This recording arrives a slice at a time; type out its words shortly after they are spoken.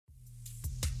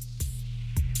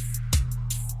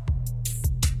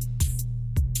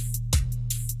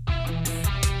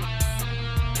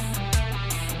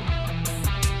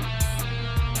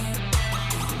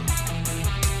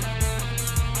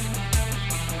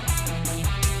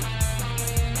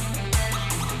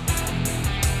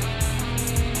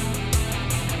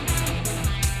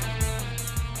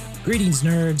Greetings,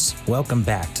 nerds! Welcome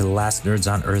back to The Last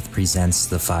Nerds on Earth presents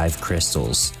The Five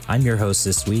Crystals. I'm your host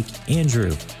this week,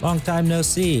 Andrew. Long time no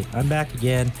see. I'm back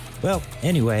again. Well,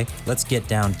 anyway, let's get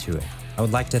down to it. I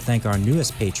would like to thank our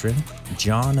newest patron,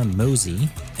 John Mosey,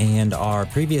 and our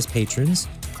previous patrons,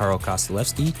 Carl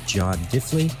Kostelewski, John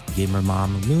Diffley, Gamer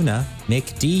Mom Luna,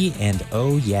 Mick D, and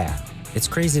Oh Yeah. It's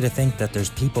crazy to think that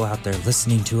there's people out there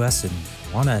listening to us and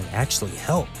want to actually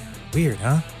help. Weird,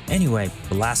 huh? Anyway,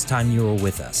 the last time you were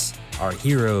with us, our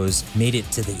heroes made it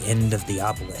to the end of the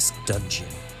obelisk dungeon.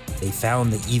 They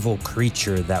found the evil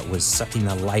creature that was sucking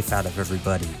the life out of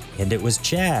everybody, and it was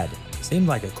Chad. Seemed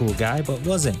like a cool guy, but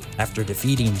wasn't. After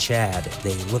defeating Chad,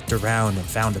 they looked around and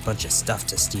found a bunch of stuff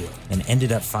to steal, and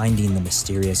ended up finding the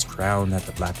mysterious crown that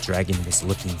the Black Dragon was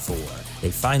looking for.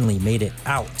 They finally made it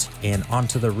out and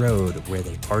onto the road where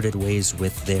they parted ways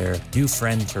with their new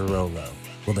friend Tirolo.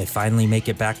 Will they finally make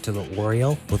it back to the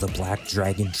Oriole? Will the Black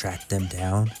Dragon track them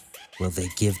down? Will they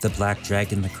give the Black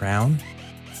Dragon the crown?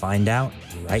 Find out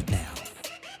right now.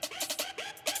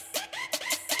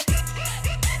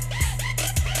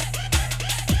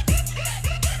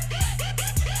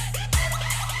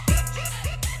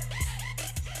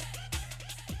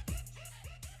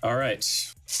 All right.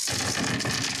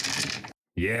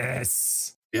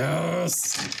 Yes.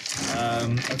 Yes.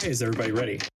 Okay, is everybody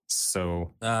ready?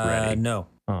 So ready. No.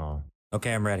 Oh.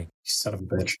 Okay, I'm ready. You son of a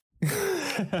bitch.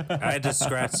 I had to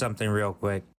scratch something real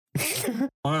quick.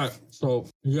 All right, so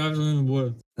you guys are in the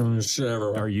wood. I'm gonna shit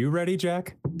everywhere. Are you ready,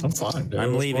 Jack? I'm fine. Dude.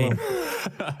 I'm leaving.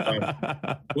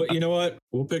 Well, you know what?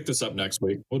 We'll pick this up next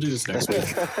week. We'll do this next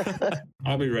week.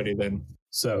 I'll be ready then.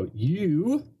 So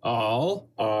you all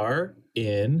are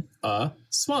in a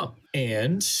swamp,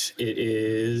 and it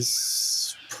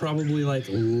is probably like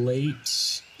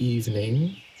late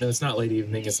evening. No, it's not late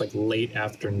evening. It's like late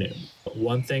afternoon. But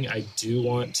one thing I do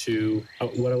want to,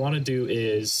 what I want to do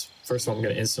is, first of all, I'm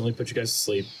going to instantly put you guys to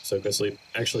sleep. So go sleep.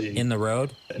 Actually, In the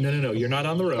road? no. You're not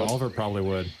on the road. Oliver probably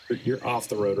would. You're off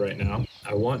the road right now.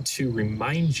 I want to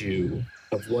remind you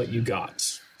of what you got.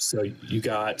 So you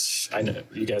got, I know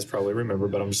you guys probably remember,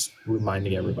 but I'm just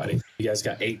reminding everybody. You guys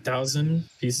got 8,000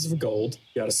 pieces of gold.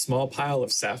 You got a small pile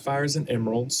of sapphires and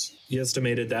emeralds. You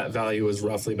estimated that value was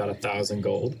roughly about 1,000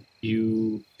 gold.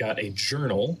 You got a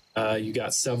journal. You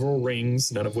got several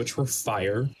rings, none of which were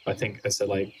fire. I think I said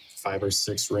like 5 or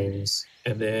 6 rings.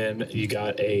 And then you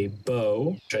got a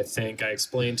bow, which I think I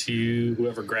explained to you,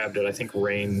 whoever grabbed it. I think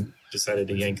Rain decided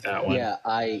to yank that one. Yeah,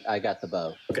 I got the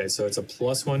bow. Okay, so it's a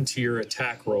 +1 to your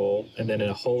attack roll, and then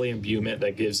a holy imbuement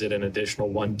that gives it an additional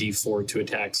 1d4 to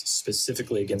attacks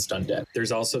specifically against undead.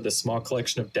 There's also the small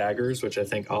collection of daggers, which I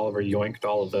think Oliver yoinked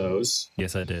all of those.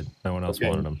 Yes, I did. No one else Okay.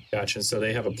 wanted them. Gotcha. So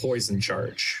they have a poison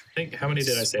charge. I think, how many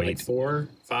did I say? Like Sweet. 4,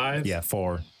 5? Yeah,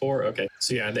 4. 4. Okay.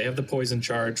 So yeah, they have the poison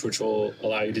charge, which will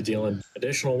allow you to deal an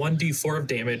additional 1d4 of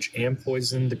damage and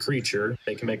poison the creature.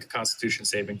 They can make a Constitution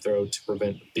saving throw to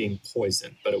prevent being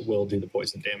poisoned, but it will do the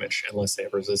poison damage unless they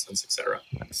have resistance, etc.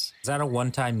 Nice. Is that a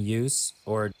one-time use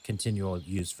or continual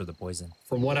use for the poison?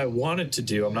 From what I wanted to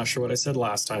do, I'm not sure what I said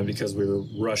last time because we were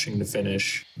rushing to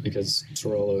finish because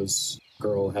Torolo's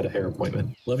girl had a hair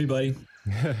appointment. Love you, buddy.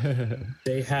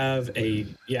 They have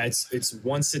it's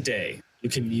once a day. You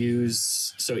can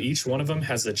use, so each one of them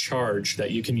has a charge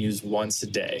that you can use once a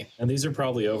day. And these are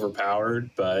probably overpowered,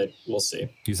 but we'll see.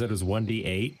 You said it was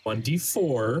 1d8?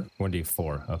 1d4.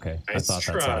 1d4. Okay. Nice I thought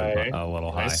try. that sounded a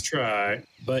little high. Nice try.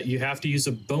 But you have to use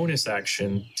a bonus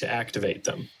action to activate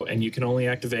them. And you can only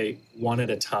activate one at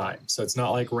a time. So it's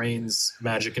not like Rain's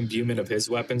magic imbuement of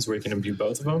his weapons where you can imbue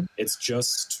both of them. It's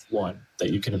just one that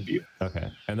you can imbue.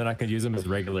 Okay. And then I could use them as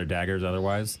regular daggers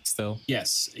otherwise still?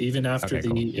 Yes, even after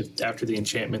Okay, after the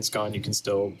enchantment's gone, you can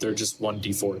still, they're just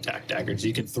 1d4 attack daggers.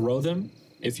 You can throw them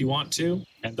if you want to,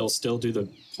 and they'll still do the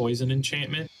poison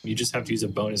enchantment. You just have to use a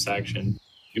bonus action.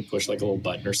 You push like a little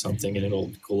button or something and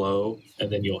it'll glow,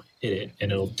 and then you'll hit it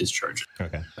and it'll discharge it.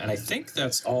 Okay. And I think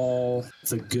that's all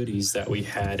the goodies that we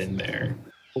had in there.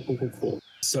 Cool.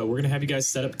 So we're going to have you guys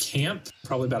set up camp,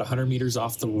 probably about 100 meters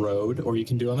off the road, or you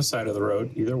can do on the side of the road,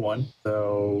 either one.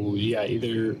 So yeah,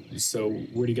 so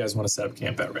where do you guys want to set up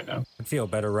camp at right now? I'd feel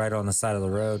better right on the side of the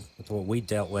road with what we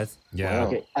dealt with. Yeah.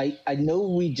 Okay, I know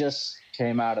we just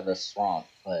came out of the swamp,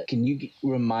 but can you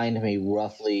remind me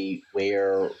roughly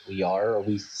where we are? Are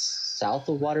we south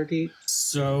of Waterdeep?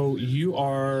 So you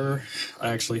are, I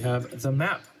actually have the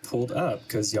map pulled up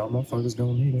because y'all motherfuckers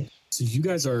don't need it. So you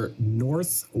guys are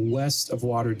northwest of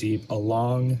Waterdeep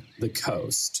along the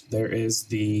coast. There is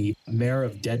the Mare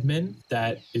of Deadmen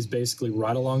that is basically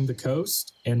right along the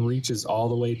coast and reaches all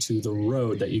the way to the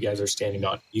road that you guys are standing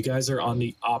on. You guys are on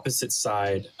the opposite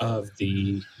side of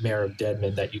the Mare of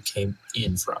Deadmen that you came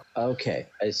in from. Okay,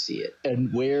 I see it.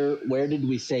 And where did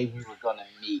we say we were going to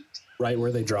meet? Right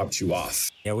where they dropped you off.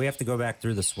 Yeah, we have to go back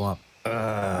through the swamp.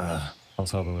 I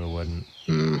was hoping we wouldn't.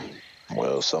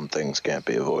 Well, some things can't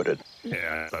be avoided.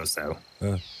 Yeah, I suppose so.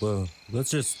 Well, let's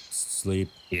just sleep.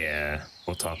 Yeah,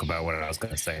 we'll talk about what I was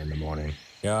going to say in the morning.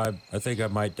 Yeah, I think I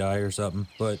might die or something.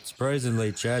 But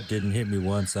surprisingly, Chad didn't hit me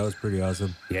once. That was pretty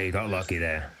awesome. Yeah, you got lucky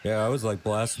there. Yeah, I was like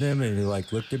blasting him and he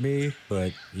like looked at me,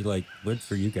 but he like went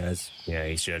for you guys. Yeah,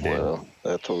 he sure did. Well,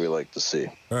 that's what we like to see.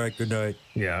 All right, good night.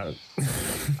 Yeah.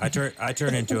 I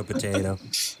turn into a potato.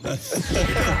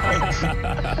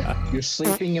 You're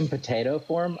sleeping in potato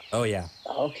form? Oh yeah.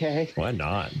 Okay. Why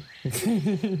not?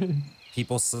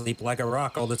 People sleep like a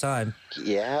rock all the time.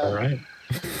 Yeah, All right.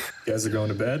 You guys are going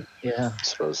to bed? Yeah. I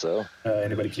suppose so.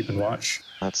 Anybody keeping watch?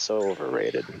 That's so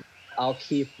overrated. I'll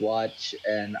keep watch,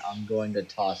 and I'm going to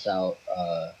toss out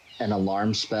an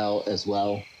alarm spell as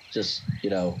well. Just,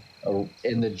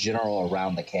 in the general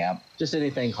around the camp. Just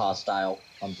anything hostile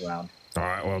comes around. All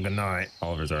right, well, good night.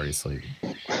 Oliver's already asleep.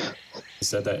 He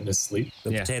said that in his sleep.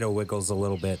 The Yeah. potato wiggles a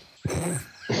little bit.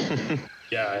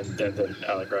 Yeah, and then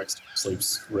Alec Rex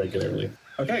sleeps regularly.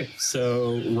 Okay,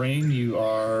 so Rain, you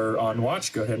are on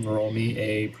watch. Go ahead and roll me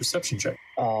a perception check.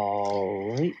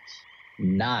 All right.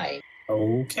 9.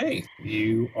 Okay,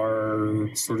 you are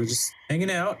sort of just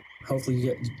hanging out. Hopefully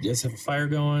you guys have a fire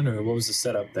going, or what was the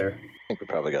setup there? I think we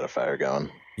probably got a fire going.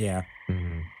 Yeah.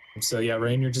 Mm-hmm. So yeah,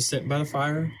 Rain, you're just sitting by the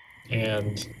fire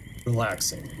and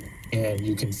relaxing. And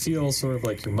you can feel sort of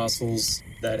like your muscles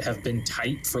that have been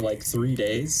tight for like 3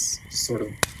 days sort of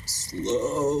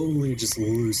slowly just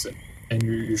loosen. And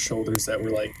your shoulders that were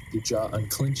like, your jaw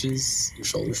unclenches, your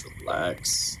shoulders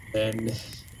relax, and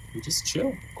you just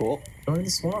chill. Cool. Go in the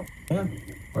swamp, yeah,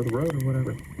 or the road or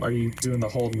whatever. Are you doing the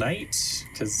whole night?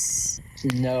 Because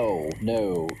No.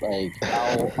 Like,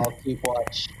 I'll keep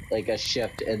watch, like a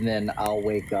shift, and then I'll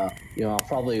wake up. I'll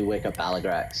probably wake up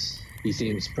Aligrax. He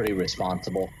seems pretty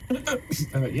responsible.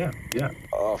 yeah.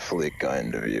 Awfully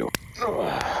kind of you.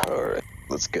 All right,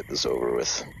 let's get this over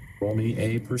with. Roll me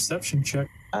a perception check.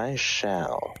 I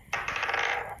shall.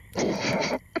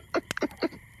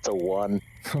 It's a 1.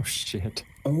 Oh, shit.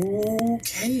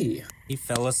 Okay. He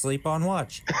fell asleep on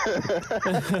watch.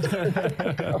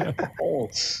 Oh,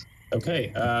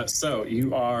 Okay, so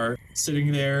you are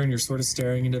sitting there and you're sort of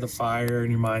staring into the fire,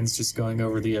 and your mind's just going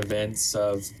over the events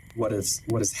of what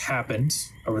has happened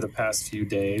over the past few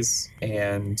days,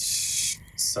 and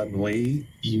suddenly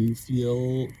you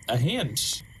feel a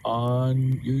hand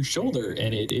on your shoulder,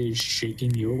 and it is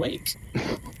shaking you awake.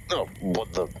 Oh,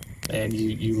 what the? And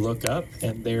you look up,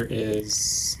 and there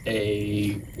is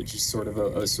just sort of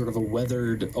a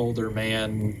weathered older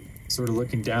man, sort of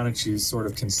looking down at you, sort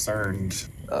of concerned.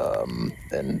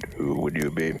 And who would you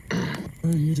be? Are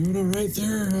you doing all right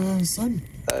there, son?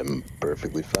 I'm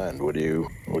perfectly fine. What are you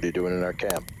doing in our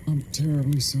camp? I'm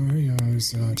terribly sorry. I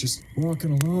was just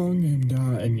walking along,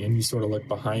 and you sort of look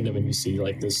behind him, and you see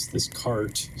like this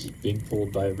cart being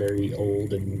pulled by a very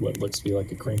old and what looks to be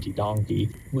like a cranky donkey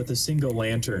with a single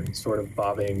lantern sort of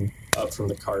bobbing up from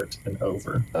the cart and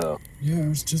over. Oh, Yeah, I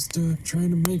was just trying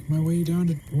to make my way down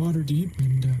to Waterdeep,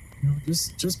 and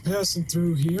just passing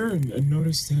through here, and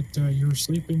noticed that you were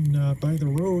sleeping by the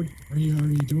road. Are you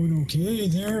doing okay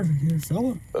there,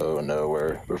 fella? oh no,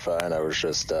 we're fine. I was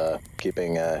just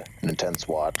keeping an intense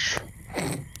watch.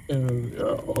 I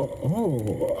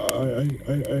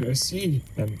see.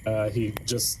 And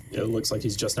it looks like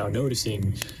he's just now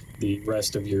noticing the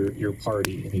rest of your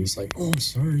party, and he's like, Oh,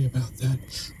 sorry about that.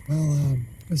 Well,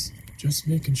 just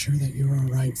making sure that you're all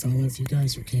right, fella. If you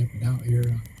guys are camping out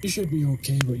here, you should be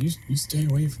okay. But you stay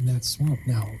away from that swamp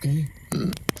now, okay?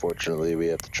 Fortunately, we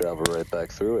have to travel right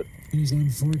back through it. It is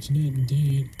unfortunate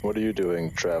indeed. What are you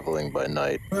doing traveling by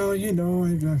night? Well,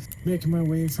 I'm making my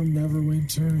way from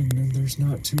Neverwinter, and there's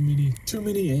not too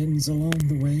many inns along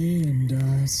the way, and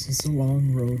it's a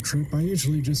long road trip. I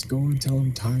usually just go until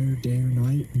I'm tired, day or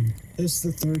night, and it's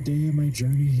the 3rd day of my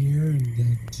journey here, and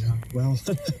well,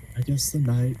 I guess the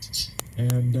night.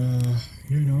 And,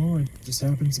 it just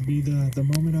happens to be the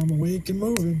moment I'm awake and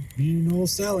moving. Me and old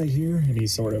Sally here. and he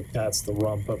sort of pats the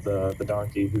rump of the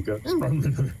donkey, who goes,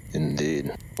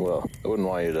 Indeed. Well, I wouldn't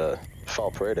want you to fall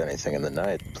prey to anything in the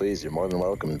night. Please, you're more than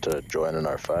welcome to join in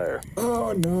our fire.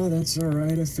 Oh, no, that's all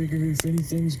right. I figure if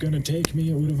anything's gonna take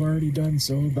me, it would have already done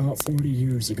so about 40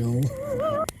 years ago.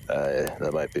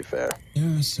 That might be fair.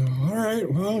 Yeah, so, all right,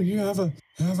 well, you have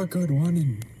a good one,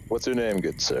 and... What's your name,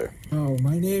 good sir? Oh,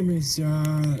 my name is,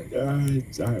 I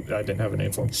didn't have a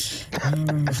name for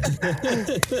him.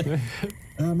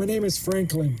 My name is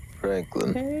Franklin.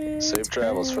 Franklin. Safe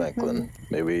travels, Franklin.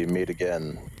 May we meet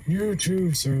again. You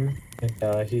too, sir.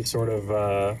 And he sort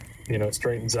of,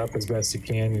 straightens up as best he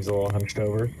can. He's a little hunched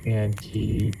over, and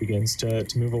he begins to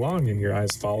move along, and your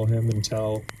eyes follow him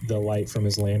until the light from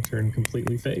his lantern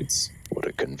completely fades. What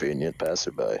a convenient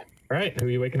passerby. All right, who are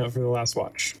you waking up for the last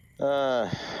watch?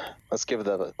 Let's give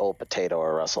the old potato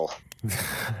a rustle.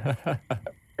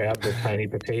 Grab the tiny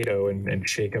potato and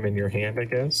shake him in your hand, I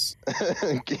guess.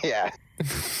 Yeah.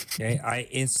 Okay, I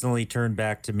instantly turn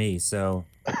back to me. So,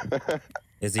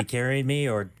 is he carrying me,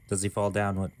 or does he fall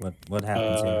down? What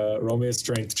happens here? Roll me a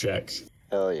strength check.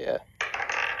 Hell yeah.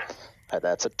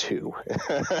 That's a 2.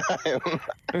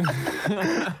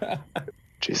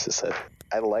 Jesus,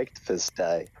 I liked this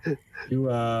die.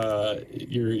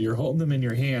 You're holding them in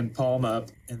your hand, palm up,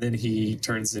 and then he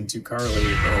turns into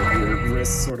Carly, and your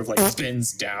wrist sort of like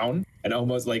spins down, and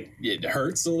almost like it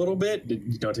hurts a little bit.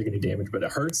 You don't take any damage, but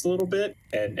it hurts a little bit,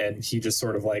 and he just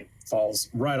sort of like falls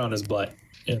right on his butt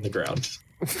in the ground.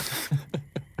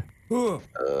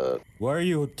 Why are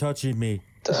you touching me?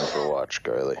 Time for watch,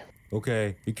 Carly.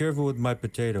 Okay, be careful with my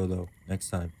potato though. Next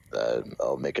time.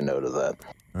 I'll make a note of that.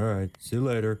 All right, see you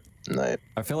later. Night.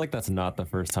 I feel like that's not the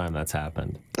first time that's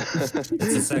happened. It's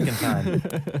the second time.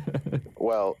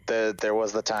 Well, there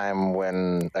was the time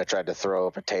when I tried to throw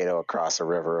a potato across a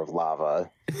river of lava.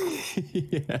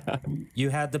 Yeah. You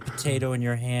had the potato in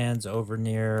your hands over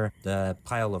near the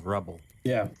pile of rubble.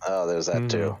 Yeah, Oh, there's that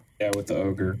too. yeah, with the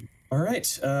ogre. All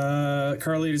right,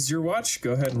 Carly, it is your watch.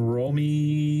 Go ahead and roll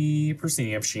me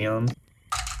perception.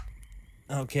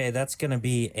 Okay, that's gonna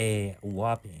be a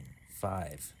whopping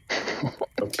 5.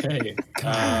 Okay.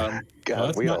 God,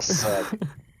 well, we all suck.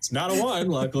 it's not a 1,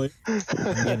 luckily. I'm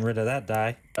getting rid of that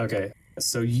die. Okay,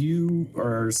 so you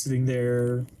are sitting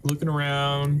there looking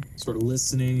around, sort of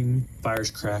listening.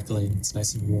 Fire's crackling. It's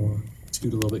nice and warm.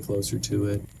 Scoot a little bit closer to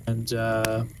it,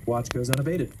 and watch goes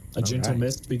unabated. A gentle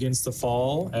mist begins to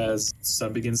fall as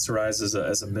sun begins to rise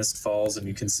as a mist falls, and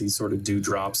you can see sort of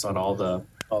dewdrops on all the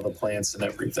plants and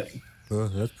everything. Oh,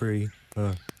 that's pretty.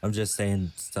 I'm just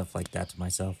saying stuff like that to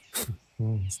myself.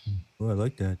 Oh, I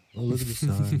like that. Oh, look at the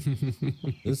sun.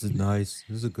 This is nice.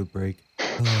 This is a good break. All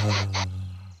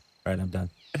right, I'm done.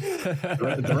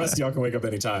 The rest of y'all can wake up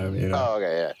anytime. You know. Oh,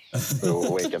 okay, yeah.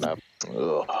 We're waking up.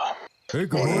 Ugh. Hey,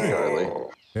 good Morning, morning. Carly.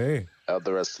 Hey, How'd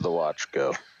the rest of the watch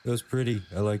go? it was pretty.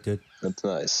 I liked it. That's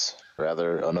nice.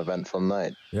 Rather uneventful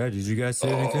night. Yeah, did you guys see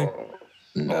anything?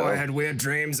 No. Oh, I had weird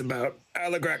dreams about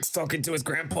Aligrax talking to his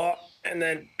grandpa, and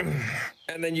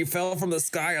then you fell from the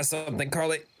sky or something,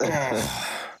 Carly.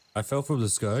 Oh. I fell from the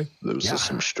sky. Those are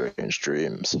some strange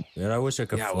dreams. Man, I wish I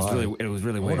could Yeah, fly. it was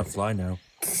really I weird. want to fly now.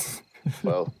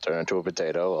 Well, turn into a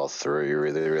potato. I'll throw you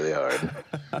really, really hard.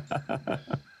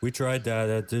 We tried that.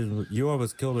 That didn't. You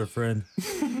almost killed our friend.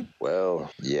 Well,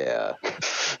 yeah.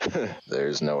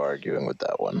 There's no arguing with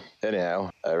that one.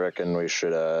 Anyhow, I reckon we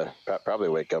should probably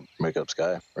wake up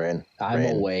Sky. Rain. I'm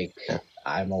awake.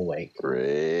 I'm awake.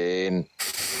 Rain.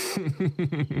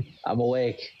 I'm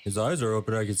awake. His eyes are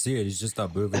open. I can see it. He's just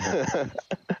not moving.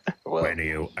 Well, When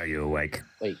are you awake?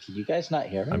 Wait, can you guys not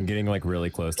hear I'm him? getting like really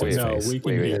close to his No, face. we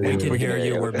can hear We you. can hear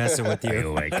you. We're messing with Are you you.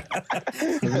 awake?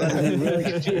 I'm really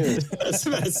confused. That's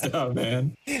messed up,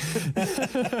 man.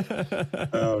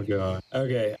 Oh god.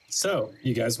 Okay, so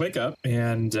you guys wake up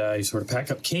and you sort of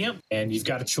pack up camp, and you've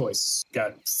got a choice.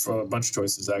 Got a bunch of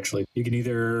choices actually. You can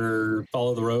either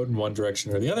follow the road in one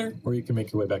direction or the other, or you can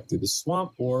make your way back through the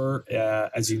swamp. Or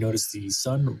as you notice the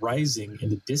sun rising in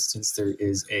the distance, there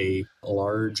is a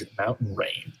large mountain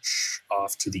range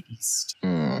off to the east.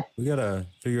 We gotta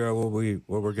figure out what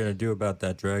we're gonna do about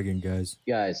that dragon, guys.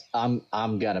 Guys, I'm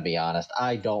gonna be honest.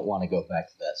 I don't want to go back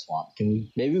to that swamp.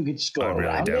 Maybe we could just go I really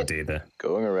around don't it? either.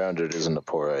 going around it isn't a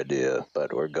poor idea,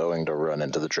 but we're going to run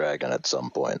into the dragon at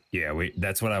some point. Yeah,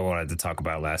 that's what I wanted to talk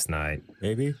about last night.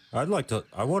 Maybe I want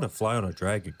to fly on a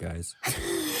dragon, guys.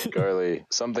 Carly,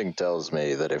 something tells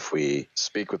me that if we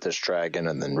speak with this dragon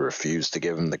and then refuse to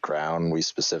give him the crown we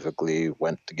specifically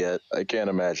went to get, I can't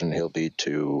imagine he'll be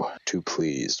too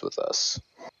pleased with us.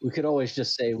 We could always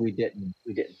just say we didn't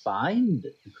find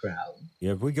the crown.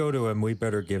 Yeah, if we go to him, we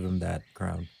better give him that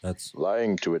crown. That's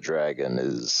Lying to a dragon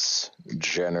is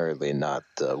generally not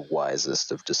the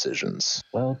wisest of decisions.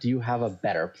 Well, do you have a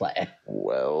better plan?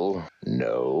 Well,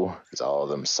 no, because all of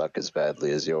them suck as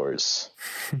badly as yours.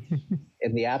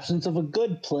 In the absence of a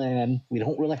good plan, we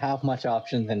don't really have much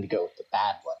option than to go with the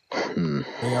bad one. Hmm.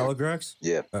 hey, Aligrax.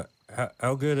 Yeah.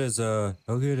 how good is a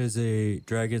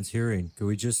dragon's hearing? Could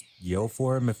we just yell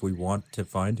for him if we want to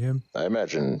find him? I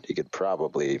imagine he could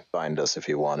probably find us if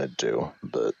he wanted to,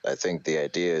 but I think the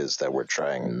idea is that we're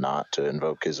trying not to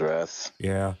invoke his wrath.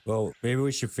 Yeah. Well, maybe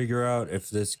we should figure out if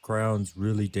this crown's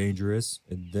really dangerous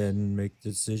and then make the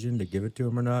decision to give it to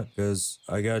him or not. Because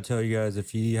I gotta tell you guys,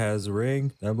 if he has a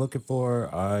ring that I'm looking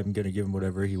for, I'm gonna give him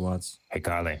whatever he wants. Hey,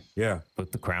 Carly, Yeah.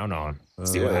 put the crown on.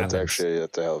 See Yeah, what that's happens.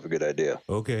 that's a hell of a good idea.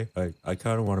 Okay. I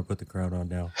kind of want to put the crown on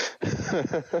now.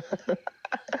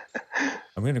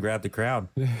 I'm gonna grab the crown.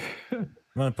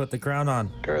 I'm gonna put the crown on.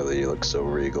 Carly, you look so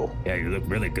regal. Yeah, you look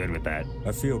really good with that.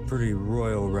 I feel pretty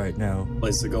royal right now.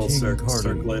 Place the gold King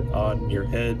circlet on your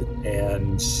head,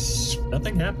 and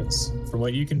nothing happens. From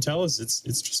what you can tell, is it's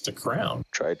just a crown.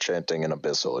 Try chanting an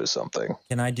abyssal or something.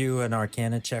 Can I do an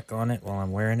Arcana check on it while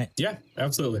I'm wearing it? Yeah,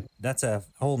 absolutely. That's a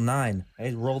whole 9.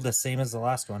 I rolled the same as the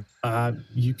last one.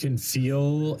 You can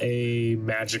feel a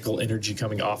magical energy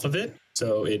coming off of it.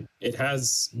 So it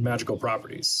has magical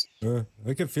properties.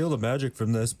 I can feel the magic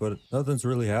from this, but nothing's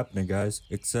really happening, guys.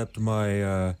 Except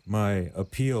my my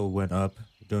appeal went up,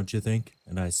 don't you think?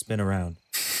 And I spin around.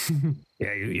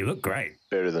 Yeah, you look great.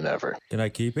 Better than ever. Can I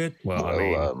keep it? Well, I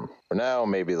mean, For now,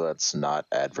 maybe let's not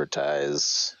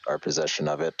advertise our possession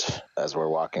of it as we're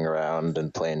walking around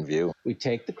in plain view. We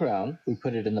take the crown, we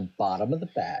put it in the bottom of the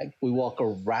bag, we walk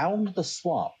around the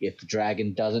swamp. If the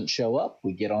dragon doesn't show up,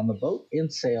 we get on the boat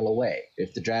and sail away.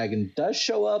 If the dragon does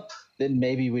show up, then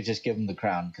maybe we just give him the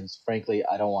crown, because frankly,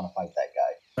 I don't want to fight that guy.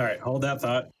 All right, hold that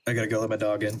thought. I gotta go let my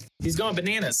dog in. He's going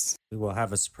bananas. We will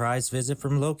have a surprise visit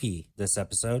from Loki this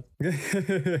episode.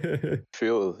 I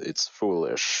feel it's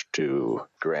foolish to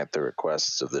grant the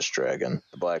requests of this dragon.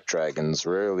 The black dragons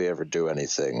rarely ever do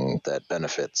anything that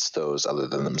benefits those other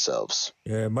than themselves.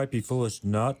 Yeah, it might be foolish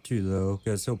not to, though,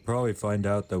 because he'll probably find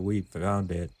out that we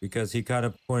found it. Because he kind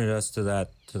of pointed us to that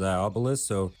obelisk,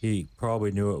 so he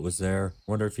probably knew it was there.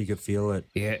 Wonder if he could feel it.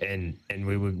 yeah, and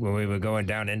when we were going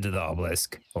down into the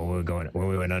obelisk, or when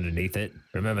we went underneath it,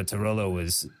 remember Tarolo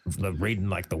was reading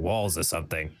like the walls or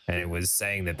something, and it was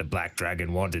saying that the black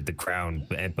dragon wanted the crown,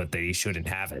 but that he shouldn't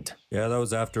have it. Yeah, that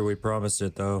was after we promised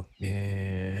it, though.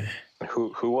 Yeah.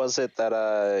 Who was it that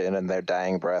in their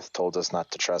dying breath told us not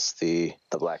to trust the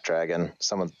black dragon?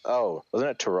 Wasn't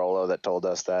it Tarolo that told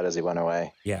us that as he went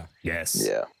away? Yeah. Yes.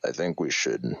 Yeah, I think we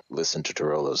should listen to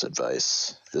Tarolo's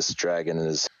advice. This dragon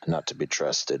is not to be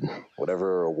trusted.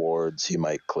 Whatever rewards he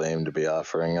might claim to be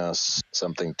offering us,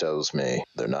 something tells me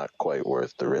they're not quite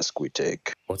worth the risk we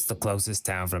take. What's the closest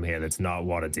town from here that's not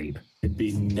Waterdeep? It'd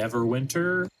be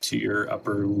Neverwinter to your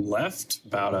upper left,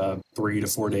 about 3 to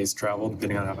 4 days travel,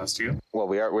 depending on how fast you go. Well,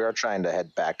 we are trying to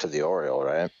head back to the Oriole,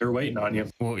 right? They're waiting on you.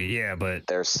 Well, yeah, but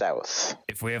They're south.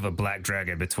 if we have a black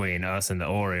dragon between us and the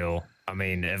Oriole, I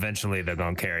mean, eventually they're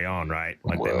gonna carry on, right?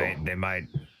 Like Well. they might,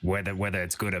 whether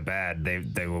it's good or bad,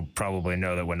 they will probably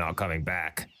know that we're not coming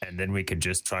back, and then we could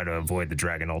just try to avoid the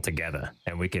dragon altogether,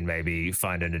 and we can maybe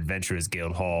find an adventurers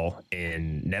guild hall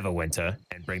in Neverwinter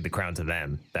and bring the crown to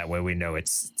them. That way, we know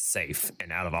it's safe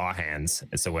and out of our hands,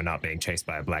 and so we're not being chased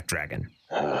by a black dragon.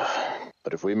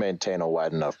 But if we maintain a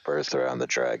wide enough berth around the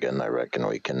dragon, I reckon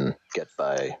we can get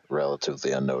by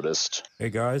relatively unnoticed. Hey,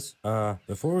 guys,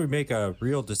 before we make a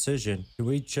real decision, can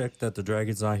we check that the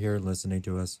dragon's not here and listening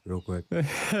to us real quick? How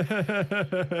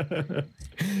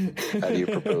do you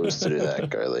propose to do that,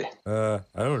 Carly? I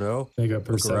don't know. Make a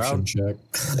perception around. check.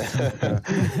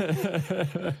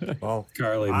 Well,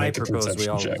 Carly, I make a propose we perception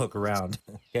all check. look around.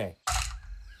 Okay.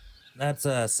 That's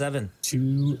 7.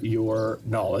 To your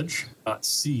knowledge, not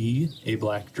see a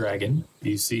black dragon.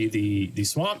 You see the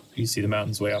swamp. You see the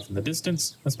mountains way off in the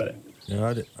distance. That's about it. You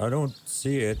know, I don't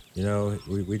see it. You know,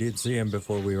 we did see him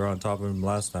before we were on top of him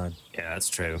last time. Yeah, that's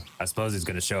true. I suppose he's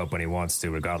gonna show up when he wants to,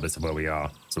 regardless of where we are.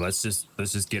 So let's just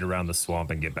get around the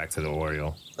swamp and get back to the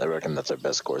Oriole. I reckon that's our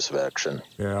best course of action.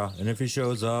 Yeah, and if he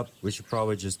shows up, we should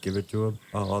probably just give it to him.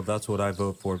 That's what I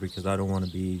vote for because I don't want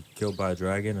to be killed by a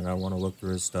dragon and I want to look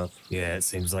through his stuff. Yeah, it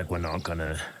seems like we're not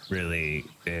gonna really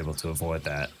be able to avoid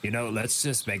that. You know, let's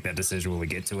just make that decision when we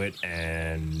get to it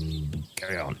and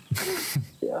carry on.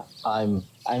 Yeah, I'm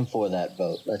for that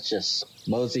vote. Let's just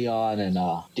mosey on and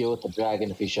deal with the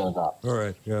dragon if he shows up. All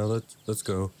right, yeah, let's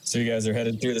go. So you guys are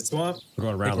headed through the swamp. We're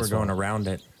going I think around. we're going around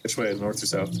it. Which way? North or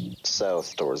south?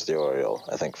 South towards the Oriole,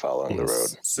 I think, following the road.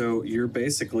 So you're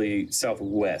basically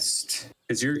southwest.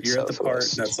 Because you're at the part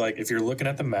Southwest. that's like, if you're looking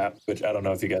at the map, which I don't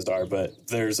know if you guys are, but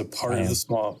there's a part I of am. the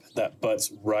swamp that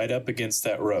butts right up against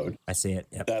that road. I see it.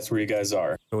 Yep. That's where you guys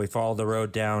are. So we follow the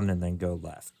road down and then go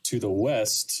left. To the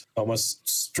west, almost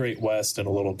straight west and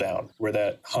a little down, where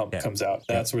that hump Yeah. comes out.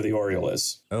 That's where the Oriole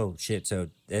is. Oh, shit. So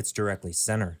it's directly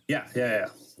center. Yeah. It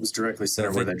was directly center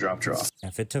if where it- they dropped you off.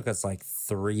 If it took us like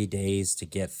 3 days to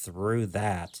get through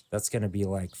that, that's going to be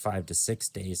like 5 to 6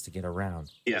 days to get around.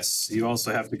 Yes, you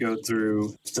also have to go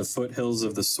through the foothills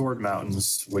of the Sword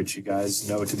Mountains, which you guys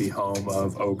know to be home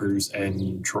of ogres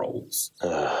and trolls.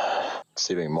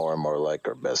 Seeming more and more like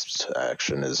our best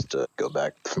action is to go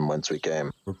back from whence we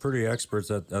came. We're pretty experts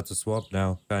at the swamp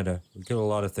now, kind of. We kill a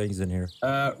lot of things in here.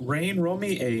 Rain, roll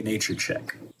me a nature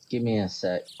check. Give me a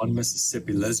sec. On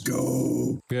Mississippi, let's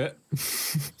go. Yeah.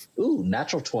 Ooh,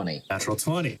 natural 20. Natural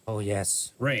 20. Oh,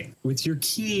 yes. Rain, with your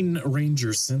keen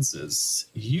ranger senses,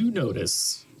 you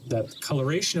notice that the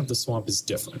coloration of the swamp is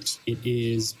different. It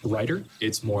is brighter,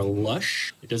 it's more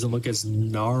lush, it doesn't look as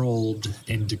gnarled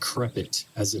and decrepit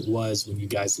as it was when you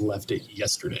guys left it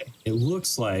yesterday. It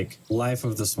looks like life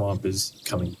of the swamp is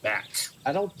coming back.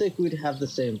 I don't think we'd have the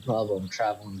same problem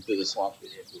traveling through the swamp we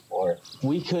did before.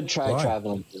 We could try Why?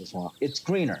 traveling through the swamp. It's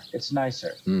greener. It's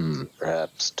nicer.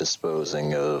 Perhaps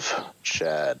disposing of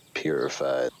Chad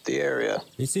purified the area.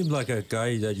 He seemed like a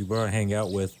guy that you want to hang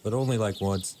out with, but only like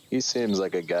once. He seems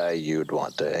like a guy you'd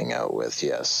want to hang out with,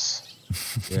 yes.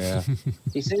 Yeah.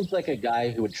 He seems like a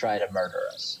guy who would try to murder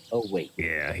us. Oh, wait.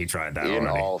 Yeah, he tried that In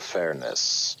already. all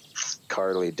fairness,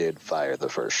 Carly did fire the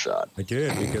first shot. I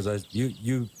did because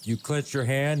you clenched your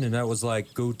hand and that was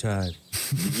like go time.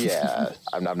 Yeah,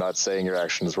 I'm not saying your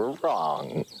actions were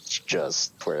wrong. It's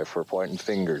just if we're pointing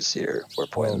fingers here, we're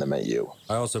pointing them at you.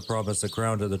 I also promised a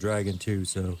crown to the dragon too,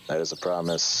 so That is a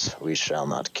promise we shall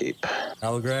not keep.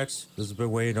 Aligrax, this has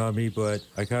been weighing on me, but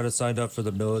I kind of signed up for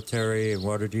the military in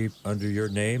Waterdeep under your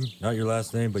name, not your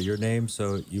last name, but your name,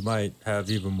 so you might have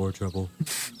even more trouble.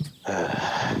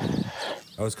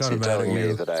 I was kind So of you're mad at telling me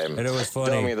you, that I'm and it was funny.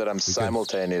 telling me that I'm because-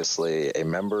 simultaneously a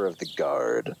member of the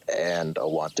guard and a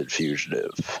wanted fugitive.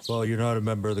 Well, you're not a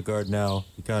member of the guard now.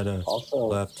 You kind of Also,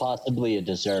 left. possibly a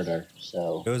deserter.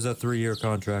 So, It was a 3-year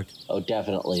contract. oh,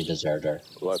 definitely a deserter.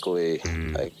 Luckily,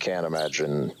 I can't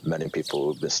imagine many people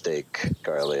would mistake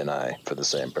Carly and I for the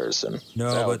same person. No,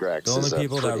 but Aligrax the only is a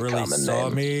people that pretty really common saw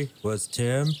name. me was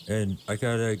Tim, and I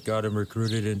kind of got him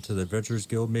recruited into the Adventurers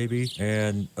Guild maybe,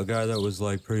 and a guy that was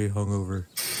like pretty hungover.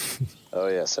 Oh,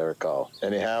 yes, I recall.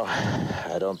 Anyhow,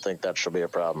 I don't think that shall be a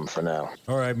problem for now.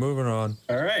 All right, moving on.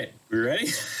 All right, we ready?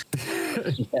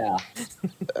 Yeah.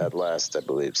 At last, I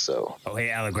believe so. Oh, hey,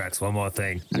 Aligrax, one more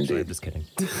thing. Actually, I'm just kidding.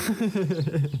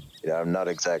 Yeah, I'm not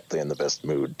exactly in the best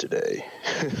mood today.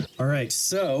 All right,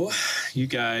 so you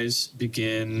guys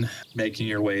begin making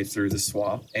your way through the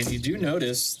swamp, and you do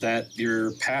notice that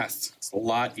your path is a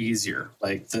lot easier.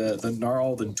 Like the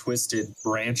gnarled and twisted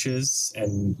branches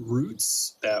and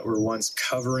roots that were once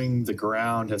covering the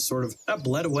ground have sort of not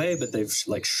bled away, but they've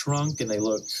like shrunk and they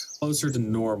look closer to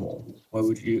normal.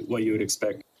 What you would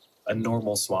expect a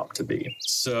normal swamp to be.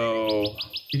 So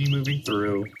continue moving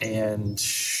through, and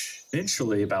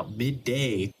eventually, about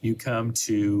midday, you come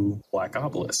to Black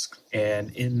Obelisk.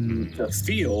 And in the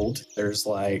field, there's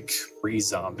like 3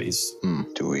 zombies.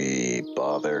 Do we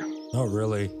bother? Not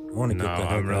really. I want to No, get the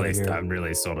heck out of here. I'm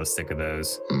really sort of sick of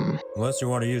those. Unless you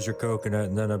want to use your coconut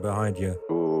and then I'm behind you.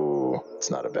 Ooh, it's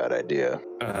not a bad idea.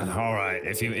 All right,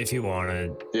 if you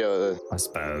wanted, Yeah, I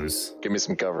suppose. give me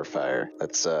some cover fire.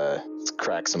 Let's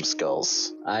crack some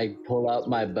skulls. I pull out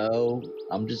my bow.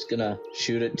 I'm just gonna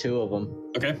shoot at 2 of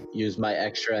them. Okay, Use my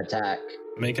extra attack.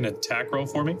 make an attack roll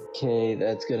for me. Okay,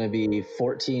 that's gonna be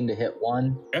 14 to hit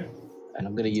 1. Okay, And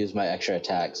I'm gonna use my extra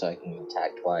attack so I can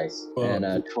attack twice. Well-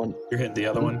 And 20, you're hitting the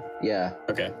other one. yeah,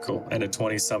 Okay, cool. And a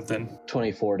 20-something.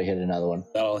 24 to hit another one.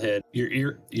 That'll hit.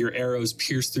 Your arrows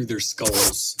pierce through their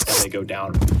skulls and they go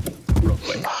down real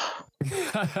quick.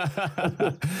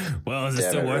 Well, is it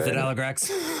Damn still it, worth it, Red.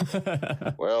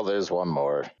 Aligrax? Well, there's one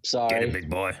more. Get it, Sorry, big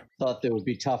boy. thought they would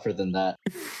be tougher than that.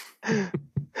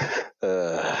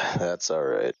 That's all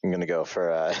right. I'm gonna go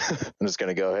for. I'm just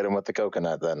gonna go hit him with the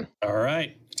coconut then. All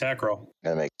right, attack roll.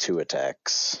 Gonna make 2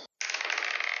 attacks.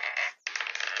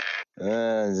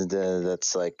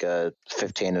 That's like a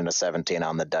 15 and a 17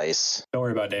 on the dice. Don't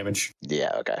worry about damage.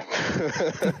 Yeah, okay.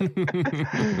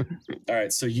 All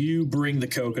right, so you bring the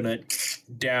coconut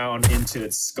down into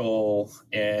its skull,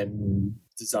 and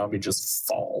the zombie just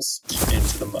falls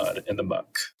into the mud and the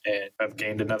muck. And I've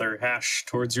gained another hash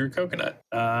towards your coconut.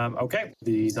 Okay,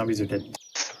 the zombies are dead.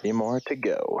 3 more to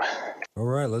go. All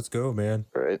right, let's go, man.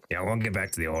 All right. Yeah, we'll get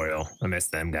back to the Oriole. I miss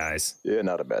them guys. Yeah,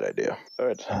 not a bad idea. All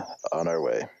right, on our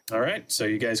way. All right, so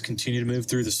you guys continue to move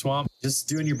through the swamp, just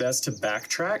doing your best to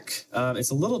backtrack.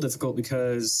 It's a little difficult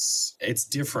because it's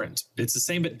different. It's the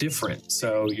same but different.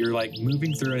 So you're like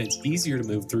moving through and it's easier to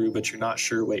move through, but you're not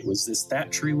sure, wait, was this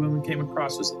that tree when we came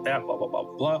across? Was it that? Blah, blah, blah,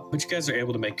 blah. But you guys are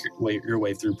able to make your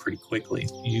way through pretty quickly.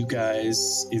 You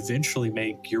guys eventually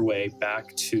make your way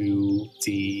back to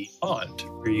the pond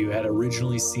where you had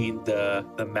originally seen the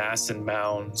mass and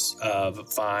mounds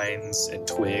of vines and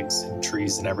twigs and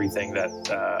trees and everything that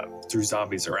threw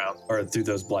zombies around, or threw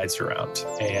those blights around.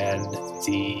 And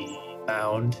the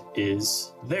mound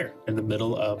is there in the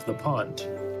middle of the pond.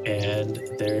 And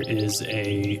there is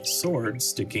a sword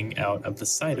sticking out of the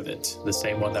side of it, the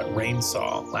same one that Rain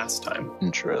saw last time.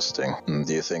 Interesting.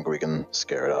 Do you think we can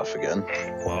scare it off again?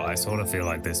 Well, I sort of feel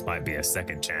like this might be a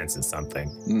second chance at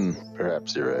something.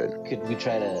 Perhaps you're right. Could we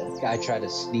try to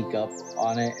sneak up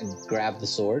on it and grab the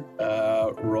sword?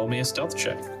 Roll me a stealth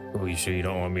check. Are you sure you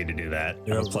don't want me to do that?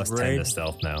 Yeah, I'm plus 10 Rain? to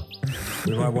stealth now.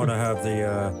 We might want to have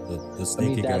the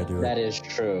sneaky guy do it. That is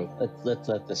true. Let's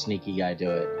let the sneaky guy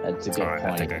do it. That's a good All right,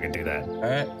 point. I think I can do that. All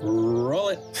right, roll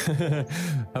it.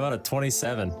 How about a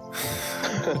 27?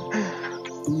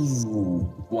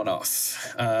 Ooh, one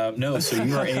off. No, so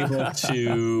you are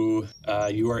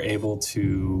able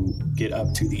to get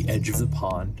up to the edge of the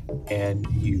pond, and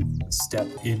you step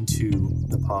into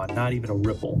the pond. Not even a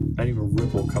ripple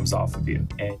comes off of you,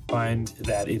 and find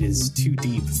that it is too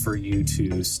deep for you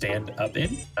to stand up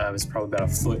in. It's probably about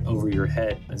a foot over your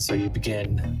head, and so you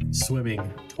begin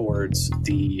swimming towards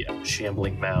the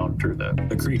shambling mound or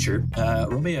the creature.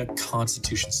 Roll me a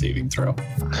Constitution saving throw.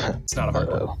 It's not a hard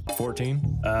one. 14?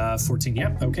 14,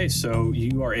 yeah. Okay, so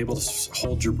you are able to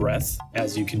hold your breath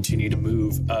as you continue to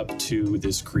move up to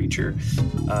this creature.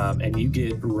 And you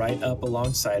get right up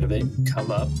alongside of it,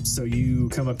 come up. So you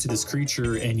come up to this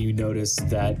creature and you notice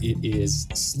that it is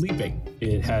sleeping.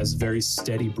 It has very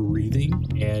steady breathing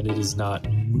and it is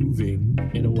not moving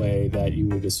in a way that you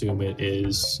would assume it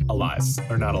is alive,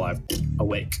 or not alive,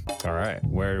 awake. All right.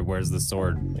 Where's the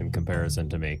sword in comparison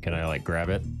to me? Can I like grab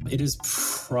it? It is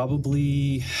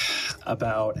probably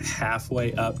about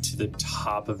halfway up to the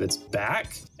top of its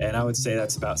back. And I would say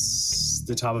that's about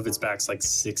the top of its back's like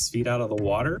 6 feet out of the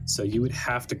water. So you would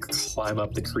have to climb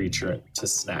up the creature to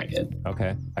snag it.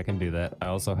 Okay, I can do that. I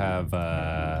also have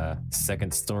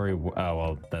second story. Oh,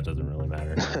 well, that doesn't really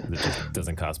matter. It just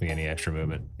doesn't cost me any extra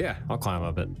movement. Yeah, I'll climb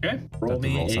up it. Okay. Roll Have to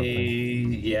me roll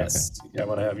something. yes. Okay. I'm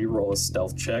going to have you roll a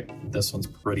stealth check. This one's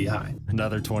pretty high.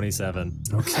 Another 27.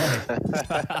 Okay.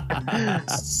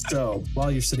 So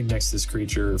while you're sitting next to this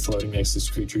creature, floating next to this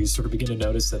creature, you sort of begin to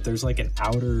notice that there's like an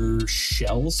outer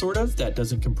shell sort of that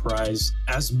doesn't comprise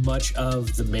as much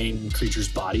of the main creature's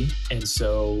body. And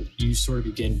so you sort of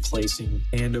begin placing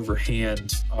hand over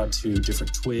hand onto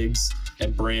different twigs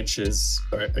and branches.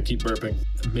 All right, I keep burping.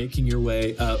 Making your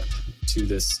way up to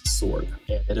this sword.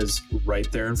 And it is right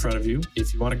there in front of you.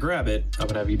 If you want to grab it, I'm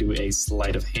going to have you do a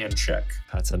sleight of hand check.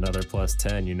 That's another plus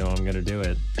 10. You know I'm going to do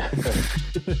it.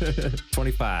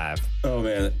 25. Oh,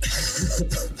 man.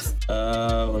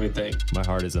 Let me think. My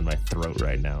heart is in my throat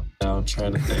right now. Now I'm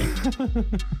trying to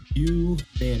think. You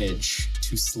manage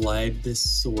to slide this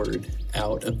sword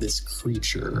out of this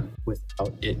creature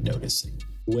without it noticing.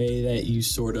 Way that you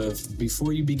sort of,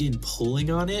 before you begin pulling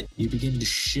on it, you begin to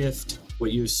shift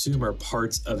what you assume are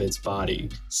parts of its body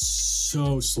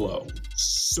so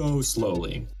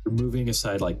slowly. You're moving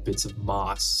aside like bits of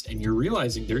moss, and you're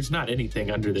realizing there's not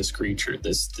anything under this creature.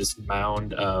 This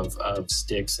mound of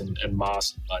sticks and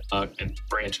moss and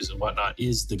branches and whatnot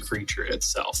is the creature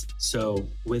itself. So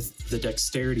with the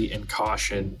dexterity and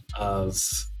caution of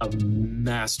a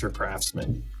master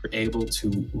craftsman, you're able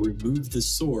to remove the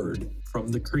sword from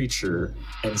the creature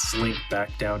and slink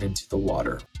back down into the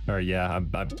water. Or yeah, I'm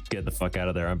getting the fuck out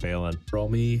of there. I'm bailing. Roll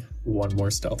me one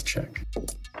more stealth check.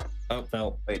 Oh,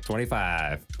 no, wait,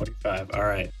 25. 25. All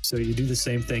right. So you do the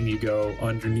same thing. You go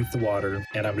underneath the water,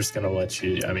 and I'm just going to let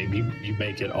you, you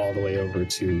make it all the way over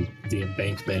to the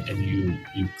embankment, and you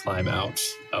climb out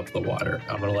up the water.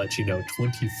 I'm going to let you know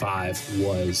 25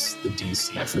 was the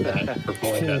DC for that, for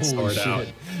pulling that sword out.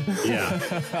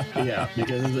 Yeah,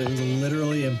 because it was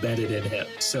literally embedded in him.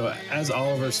 So as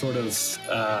Oliver sort of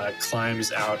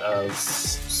climbs out of,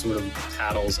 sort of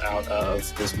paddles out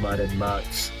of this mud and muck,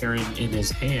 carrying in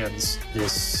his hands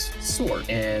this sword,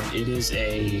 and it is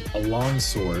a long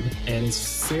sword, and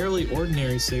it's fairly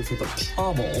ordinary save for the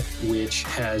pommel, which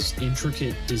has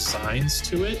intricate designs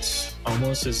to it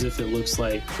almost as if it looks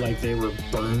like they were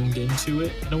burned into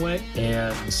it in a way.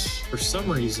 And for some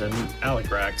reason,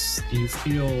 Aligrax, you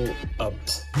feel a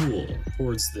pull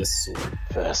towards this sword.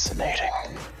 Fascinating.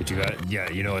 Did you got? Yeah,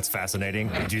 you know what's fascinating?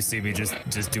 Did you see me just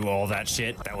do all that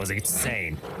shit? That was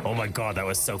insane. Oh my god, that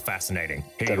was so fascinating.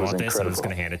 Here, That you was want this? I'm just incredible.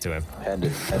 gonna hand it to him. Hand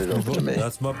it over to me.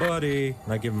 That's my buddy.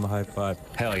 And I give him a high five.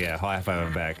 Hell yeah, high five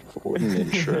him back. What an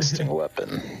interesting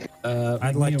weapon.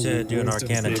 I'd like to do an wisdom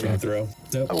Arcana saving check. throw.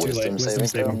 Nope, A too wisdom late. saving Wisdom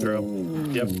saving throw?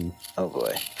 throw. Yep, Oh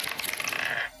boy.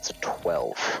 It's a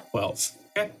 12. 12.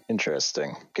 Okay.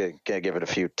 Interesting. Gonna give it a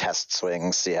few test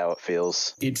swings, see how it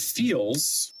feels. It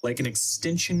feels like an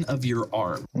extension of your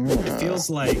arm. It feels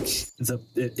like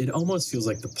it almost feels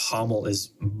like the pommel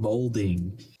is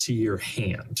molding to your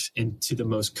hand into the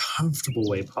most comfortable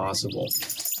way possible.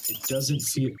 It doesn't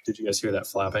feel. Did you guys hear that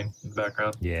flapping in the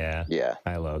background? Yeah. Yeah.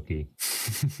 Hi, Loki.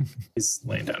 He's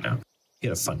laying down now. He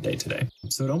had a fun day today.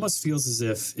 So it almost feels as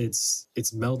if it's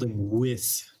melding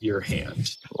with your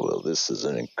hand. Well, this is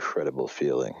an incredible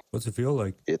feeling. What's it feel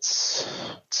like? It's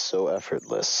so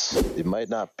effortless. It might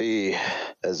not be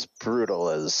as brutal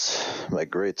as my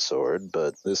greatsword,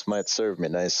 but this might serve me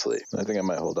nicely. I think I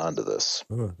might hold on to this.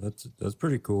 Oh, that's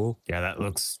pretty cool. Yeah, it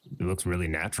looks really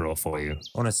natural for you. I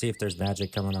want to see if there's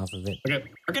magic coming off of it. Okay,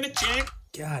 we're gonna check.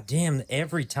 God damn,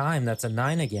 every time that's a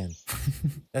 9 again.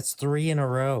 That's 3 in a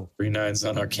row. 3 9s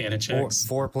on Arcana checks.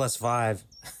 4 plus 5.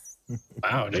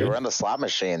 Wow, If you were dude. on the slot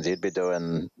machines, you'd be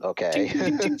doing okay.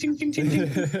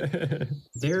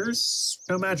 There's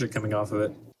no magic coming off of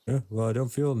it. Yeah, well, I don't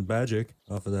feel magic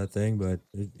off of that thing, but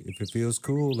if it feels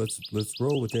cool, let's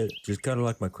roll with it. Just kind of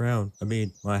like my crown. I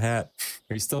mean, my hat.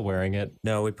 Are you still wearing it?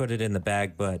 No, we put it in the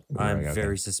bag, but I'm Okay.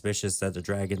 very suspicious that the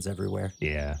dragon's everywhere.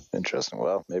 Yeah. Interesting.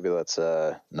 Well, maybe let's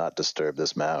not disturb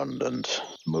this mound and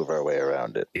move our way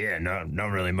around it. Yeah,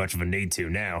 not really much of a need to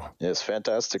now. Yes,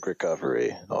 fantastic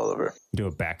recovery, Oliver. Do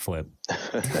a backflip.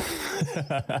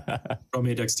 Roll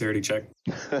me a dexterity check.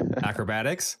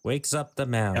 Acrobatics? Wakes up the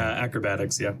mound.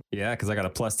 Acrobatics, yeah. Yeah, because I got a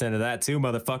plus 10 to that too,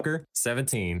 motherfucker.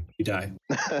 17. You die.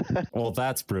 Well,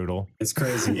 that's brutal. It's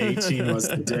crazy. 18 was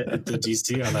the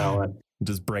DC on that one.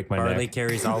 Just break my Harley neck.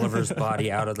 carries Oliver's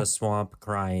body out of the swamp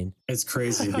crying. It's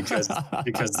crazy because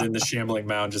then the shambling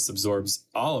mound just absorbs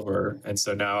Oliver, and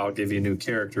so now I'll give you a new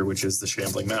character, which is the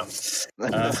shambling mound.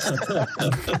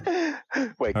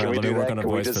 Wait, All can right, we let do me work that? on a Can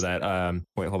we voice just... for that.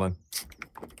 Wait, hold on.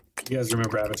 You guys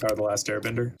remember Avatar: The Last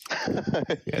Airbender?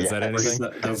 Yeah, is that Where he's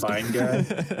anything? the vine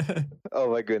guy? Oh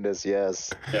my goodness,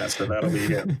 yes. Yeah, so that'll be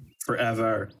him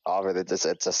forever. Oliver,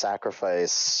 it's a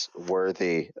sacrifice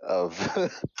worthy of.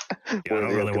 Yeah, I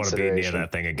don't really want to be near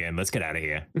that thing again. Let's get out of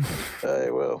here. I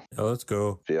will Oh, let's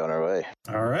go. be on our way.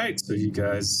 All right, so you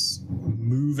guys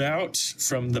move out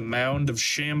from the mound of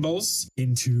shambles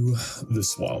into the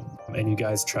swamp, and you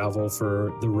guys travel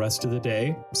for the rest of the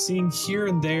day, seeing here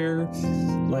and there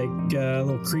like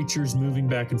little creatures moving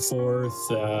back and forth,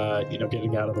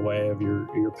 getting out of the way of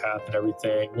your path and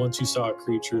everything. Once you saw a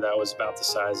creature that was about the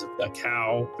size of a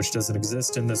cow, which doesn't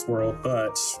exist in this world,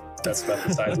 but that's about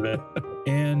the size of it.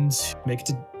 And make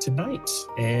it to night.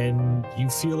 And you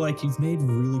feel like you've made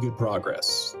really good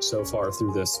progress so far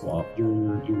through this swamp.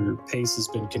 Your pace has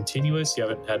been continuous. You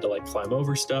haven't had to like climb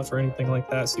over stuff or anything like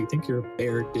that. So you think you're a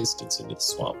bare distance into the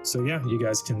swamp. So yeah, you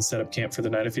guys can set up camp for the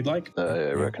night if you'd like.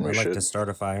 I reckon we I'd like should. to start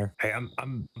a fire. Hey,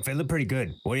 I'm feeling pretty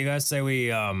good. What do you guys say we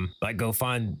go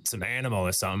find some animal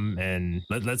or something and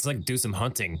let's like do some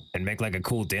hunting and make like a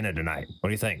cool dinner tonight? What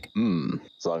do you think?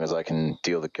 As long as I can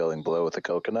deal the killing blow with a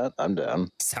coconut, I'm down.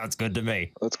 Sounds good to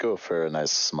me. Let's go for a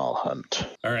nice small hunt.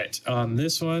 All right. On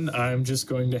this one, I'm just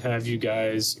going to have you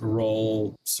guys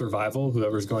roll survival,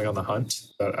 whoever's going on the hunt.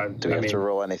 But Do we have to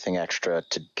roll anything extra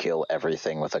to kill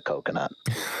everything with a coconut?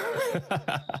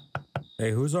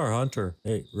 Hey, who's our hunter?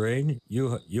 Hey, Rain,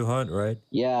 you hunt, right?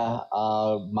 Yeah,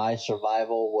 my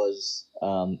survival was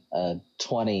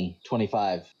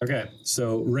 25. Okay,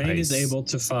 so Rain is Nice. able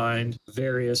to find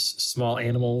various small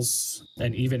animals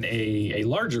and even a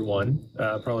larger one,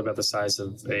 probably about the size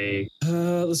of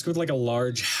let's go with like a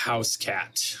large house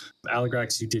cat.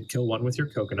 Aligrax, you did kill one with your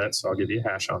coconut, so I'll give you a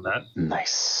hash on that.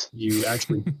 Nice. You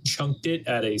actually chunked it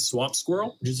at a swamp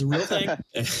squirrel, which is a real thing,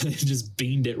 and just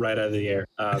beamed it right out of the air.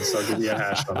 So I'll give you a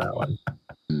hash on that one.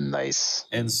 Nice.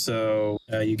 And so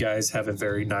you guys have a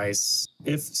very nice,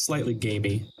 if slightly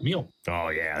gamey, meal. Oh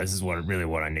yeah, this is what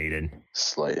I needed.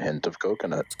 Slight hint of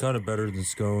coconut. It's kind of better than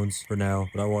scones for now,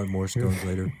 but I want more scones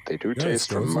later. They do Yeah, taste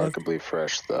scones remarkably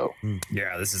fresh, though.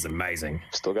 Yeah, this is amazing.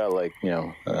 Still got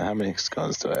how many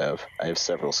scones do I have? I have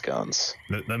several scones.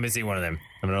 Let me see one of them.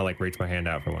 I'm gonna reach my hand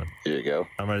out for one. Here you go.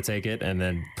 I'm gonna take it and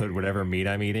then put whatever meat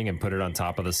I'm eating and put it on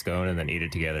top of the scone and then eat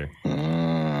it together.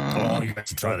 Oh, you have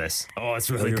to try this. Oh, it's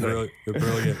really good. You're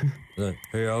brilliant.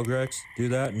 Hey, Algrax, do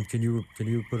that, and can you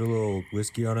put a little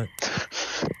whiskey on it?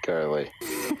 Carly,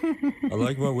 I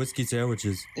like my whiskey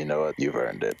sandwiches. you know what? You've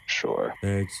earned it. Sure.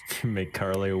 Thanks. Make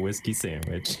Carly a whiskey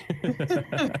sandwich.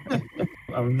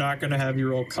 I'm not going to have you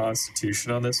roll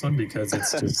Constitution on this one because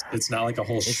it's not like a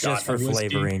whole It's shot just for of whiskey.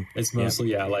 flavoring. It's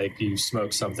mostly, like you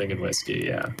smoke something in whiskey.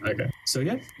 Yeah. Okay. So,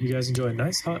 yeah, you guys enjoy a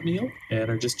nice hot meal and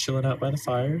are just chilling out by the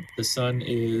fire. The sun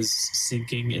is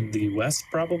sinking in the west,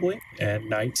 probably, and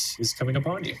night is coming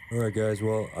upon you. All right, guys.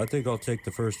 Well, I think I'll take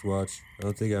the first watch. I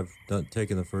don't think I've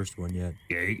taken the first one yet.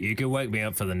 Yeah, you can wake me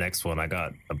up for the next one. I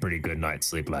got a pretty good night's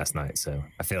sleep last night, so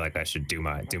I feel like I should do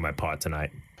my part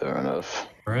tonight. Fair enough.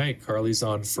 All right, Carly's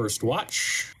on first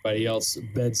watch. Everybody else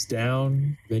beds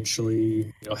down.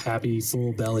 Eventually, happy,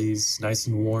 full bellies, nice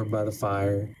and warm by the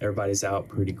fire. Everybody's out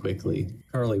pretty quickly.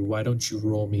 Carly, why don't you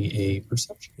roll me a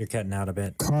perception? You're cutting out a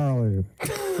bit. Carly.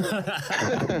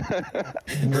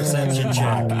 Perception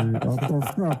check.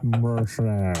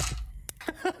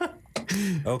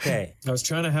 Okay. I was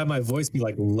trying to have my voice be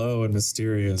low and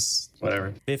mysterious.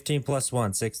 Whatever. 15 plus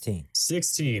 1, 16.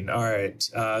 16. All right.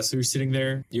 So you're sitting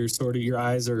there. Your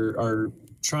eyes are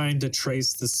trying to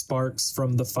trace the sparks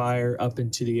from the fire up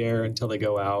into the air until they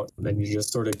go out. And then you're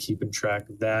just sort of keeping track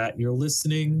of that. And you're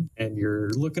listening and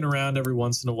you're looking around every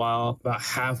once in a while. About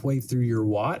halfway through your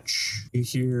watch, you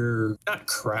hear not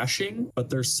crashing,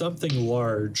 but there's something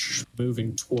large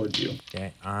moving toward you.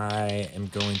 Okay. I am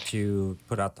going to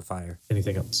put out the fire.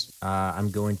 Anything else? I'm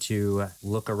going to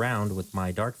look around with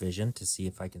my dark vision to see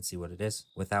if I can see what it is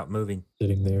without moving.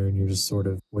 Sitting there and you're just sort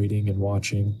of waiting and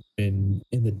watching. And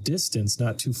in the distance,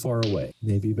 not too far away,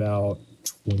 maybe about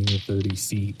 20 or 30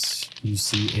 feet, you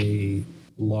see a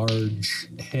large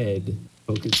head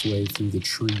poke its way through the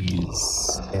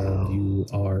trees, and you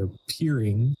are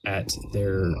peering at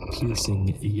their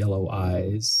piercing yellow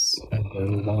eyes and their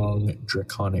long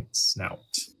draconic snout.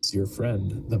 It's your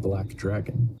friend, the Black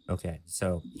Dragon. Okay,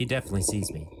 so he definitely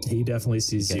sees me. He definitely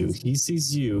sees you. He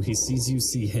sees you. He sees you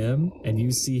see him, and you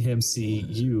see him see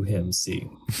you him see.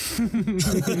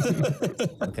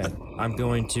 Okay, I'm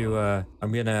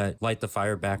gonna light the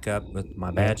fire back up with my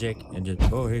magic and just,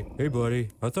 oh, hey buddy,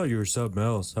 I thought you were something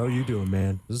else. How you doing,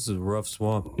 man? This is a rough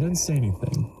swamp. He doesn't say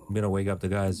anything. I'm gonna wake up the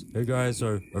guys. Hey guys,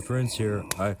 our friend's here.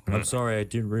 I'm sorry, I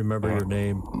didn't remember your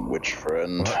name. Which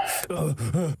friend?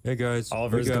 Hey guys.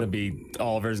 Oliver's gonna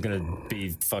be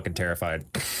fucking terrified.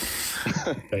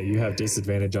 Okay, you have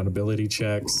disadvantage on ability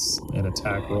checks and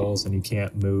attack rolls, and you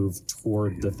can't move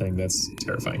toward the thing that's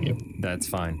terrifying you. That's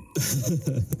fine.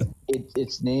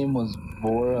 Its name was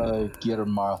Vora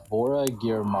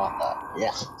Girmartha.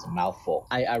 Yes, it's a mouthful.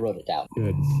 I wrote it down.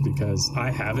 Good, because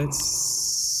I have it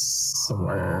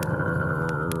somewhere.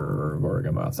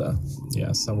 Vorigamatha.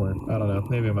 Yeah, somewhere. I don't know.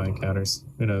 Maybe in my encounters.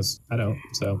 Who knows? I don't.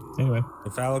 So, anyway.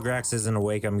 If Aligrax isn't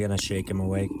awake, I'm gonna shake him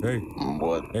awake. Hey.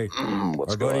 What? Hey.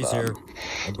 What's Our going buddy's on? here.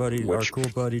 Our cool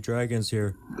buddy Dragon's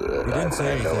here. He didn't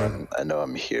say anything. I know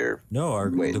I'm here. No,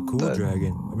 the cool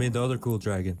dragon. I mean, the other cool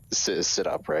dragon. Sit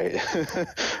upright.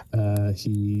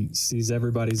 He sees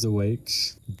everybody's awake.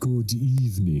 Good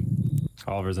evening.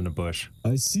 Oliver's in a bush.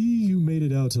 I see you made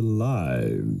it out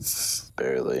alive.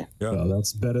 Barely. Yeah. Well,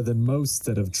 that's better than most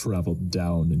that have traveled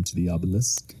down into the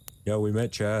obelisk. Yeah, we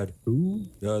met Chad. Who?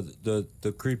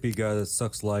 The creepy guy that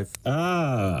sucks life.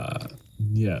 Ah,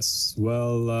 yes.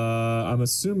 Well, I'm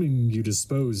assuming you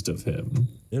disposed of him.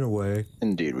 In a way.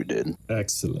 Indeed, we did.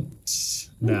 Excellent.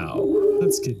 Now,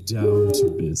 let's get down to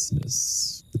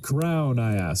business. The crown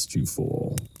I asked you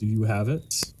for, do you have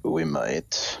it? We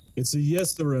might. It's a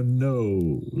yes or a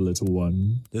no, little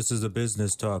one. This is a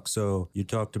business talk, so you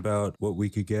talked about what we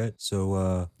could get.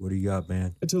 So, what do you got,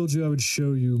 man? I told you I would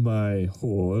show you my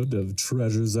hoard of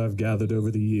treasures I've gathered over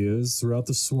the years throughout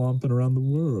the swamp and around the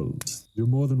world. You're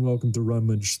more than welcome to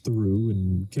rummage through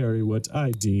and carry what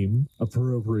I deem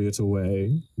appropriate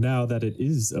away. Now that it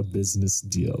is a business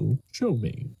deal, show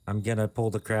me. I'm gonna pull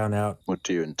the crown out. What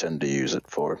do you intend to use it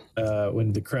for?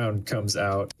 When the crown comes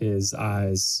out, his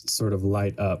eyes sort of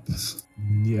light up.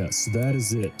 Yes, that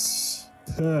is it.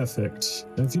 Perfect.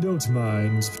 Now, if you don't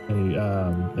mind,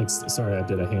 sorry, I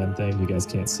did a hand thing. You guys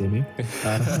can't see me.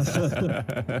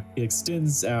 He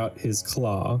extends out his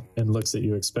claw and looks at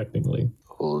you expectantly.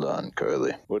 Hold on,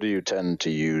 Curly. What do you tend to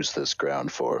use this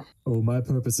ground for? Oh, my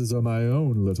purposes are my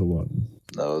own, little one.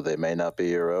 No, they may not be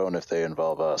your own if they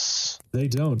involve us. They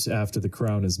don't after the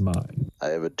crown is mine. I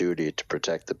have a duty to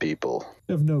protect the people.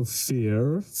 I have no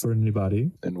fear for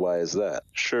anybody. And why is that?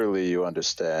 Surely you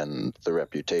understand the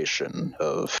reputation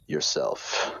of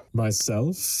yourself.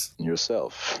 Myself?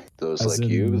 Yourself. Those As like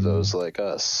you, in- those like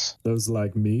us. Those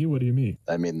like me? What do you mean?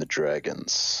 I mean the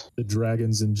dragons. The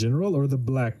dragons in general or the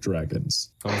black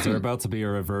dragons? Oh, is there about to be a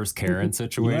reverse Karen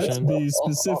situation? Let's be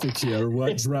specific here.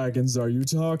 What dragons are you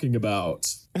talking about?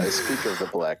 I speak of the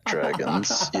black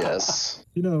dragons, yes.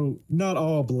 You know, not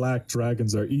all black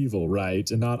dragons are evil, right?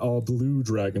 And not all blue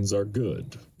dragons are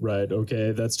good, right?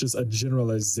 Okay, that's just a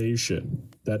generalization.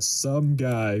 That some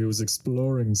guy who was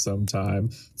exploring sometime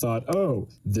thought, oh,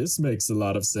 this makes a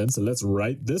lot of sense, and let's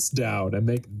write this down and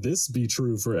make this be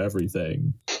true for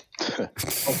everything.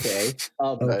 Okay.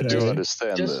 I do Okay.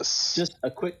 understand this. Just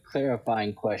a quick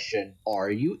clarifying question. Are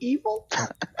you evil?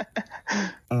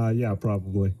 Yeah,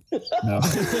 probably. No.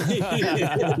 He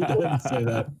doesn't say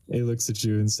that. He looks at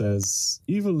you and says,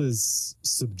 evil is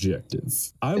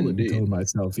subjective. I wouldn't Indeed. call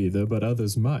myself either, but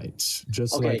others might.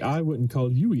 Just Okay. like I wouldn't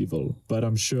call you evil, but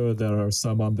I'm sure there are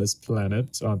some on this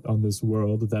planet, on this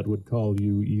world, that would call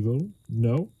you evil.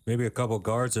 No? Maybe a couple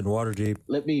guards in Waterdeep.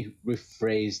 Let me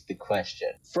rephrase the question.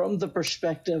 From the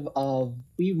perspective of,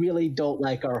 we really don't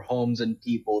like our homes and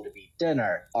people to be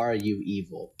dinner, are you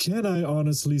evil? Can I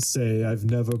honestly say I've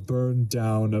never burned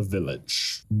down a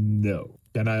village? No.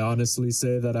 Can I honestly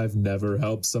say that I've never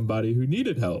helped somebody who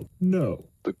needed help? No.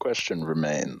 The question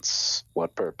remains,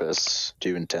 what purpose do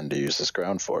you intend to use this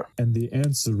ground for? And the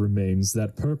answer remains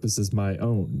that purpose is my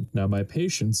own. Now my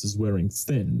patience is wearing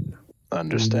thin.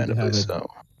 Understandably have a- so.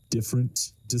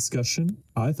 Different discussion?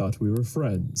 I thought we were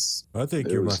friends. I think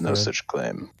There you're my was no friend. such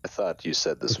claim. I thought you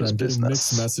said this Okay, was I'm getting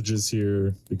mixed business. messages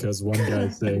here because one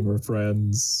guy's saying we're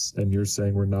friends and you're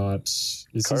saying we're not. Is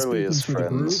he Carly is speaking for the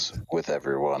friends group? with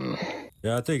everyone.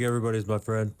 Yeah, I think everybody's my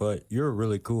friend, but you're a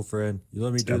really cool friend. You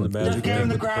let me do the Just magic Just give him thing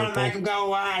the with the ground and make purple. him go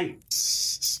away.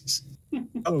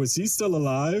 Oh, is he still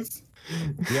alive?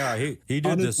 Yeah, he did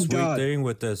Honest this to sweet God. thing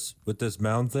with this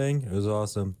mound thing. It was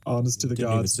awesome. Honest to the Didn't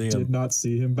even gods, see him. did not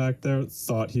see him back there.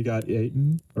 Thought he got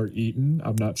eaten or eaten.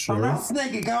 I'm not I'm sure. not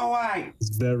sneaky. Go away. It's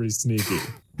very sneaky.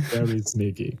 Very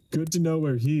sneaky. Good to know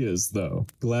where he is, though.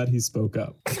 Glad he spoke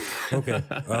up. Okay.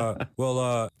 I'm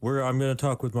gonna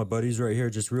talk with my buddies right here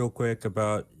just real quick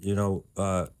about,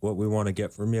 what we want to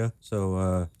get from you.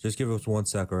 So just give us 1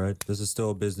 sec, all right? This is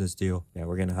still a business deal. Yeah,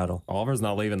 we're gonna huddle. Oliver's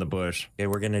not leaving the bush. Okay,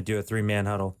 we're gonna do a 3-man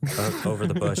huddle over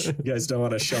the bush. You guys don't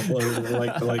want to shuffle over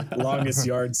to like longest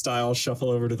yard style, shuffle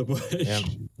over to the bush. Yeah.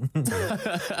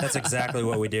 That's exactly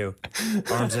what we do.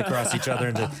 Arms across each other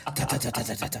and just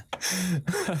ta-ta-ta-ta-ta-ta.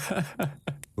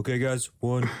 Okay, guys.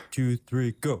 1, 2,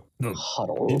 3, go.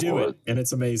 Huddle. You do it, and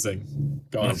it's amazing.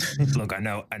 Go on. Look, I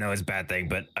know it's a bad thing,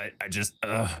 but I just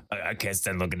I can't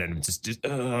stand looking at him.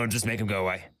 Just make him go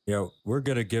away. Yeah, we're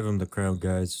gonna give him the crown,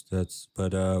 guys.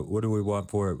 But what do we want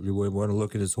for it? Do we want to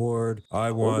look at his hoard? I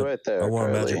want right there, a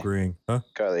Carly. magic ring. Huh?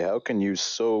 Carly, how can you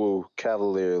so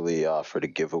cavalierly offer to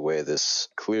give away this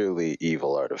clearly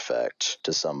evil artifact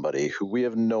to somebody who we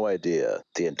have no idea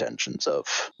the intentions of?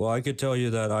 Well, I could tell you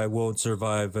that I won't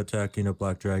survive attacking a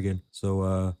black dragon. So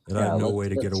and I Yeah, have no let's- way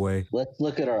to get let's- away. Let's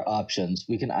look at our options.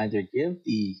 We can either give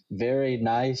the very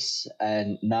nice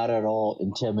and not at all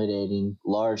intimidating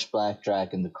large black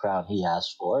dragon the crown he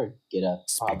asked for and get a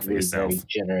Speak for probably yourself.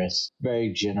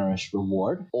 very generous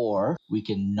reward, or we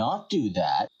can not do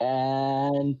that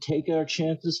and take our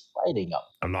chances fighting him.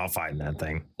 I'm not fighting that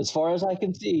thing. As far as I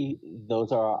can see,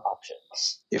 those are our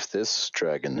options. If this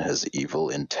dragon has evil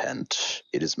intent,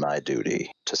 it is my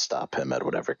duty to stop him at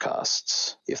whatever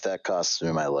costs. If that costs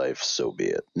me my life, so be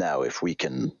it. Now, if we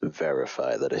can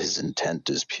verify that his intent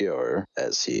is pure,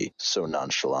 as he so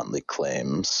nonchalantly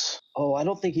claims, Oh, I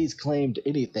don't think he's claimed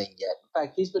anything yet. In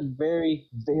fact, he's been very,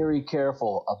 very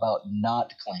careful about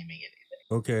not claiming anything.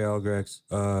 Okay, Algrax.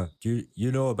 Do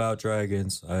you know about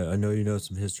dragons? I know you know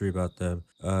some history about them.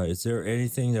 Is there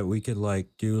anything that we could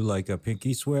do like a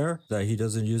pinky swear that he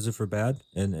doesn't use it for bad,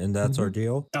 and that's our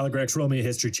deal? Aligrax, roll me a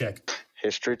history check.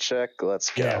 history check, let's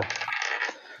go. Yeah.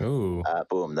 Ooh.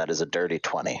 Boom, that is a dirty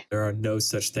 20. There are no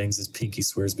such things as pinky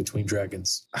swears between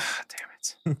dragons. Damn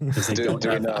it. Because they Do don't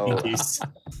we have know- pinkies.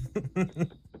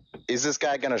 Is this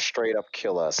guy going to straight up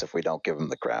kill us if we don't give him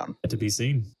the crown? To be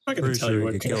seen. I'm not going Pretty to tell sure you he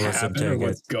what could can kill us and happen or take it.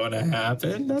 what's going to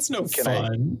happen. That's no Can I-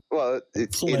 fun. Well, Well,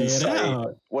 Play it insight.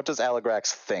 out. What does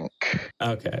Aligrax think?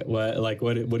 Okay. What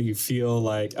do you feel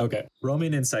like? Okay. Roll me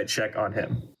an insight check on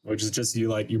him, which is just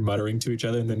you're muttering to each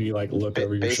other and then you look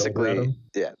over your shoulder at him.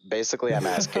 Yeah. Basically, I'm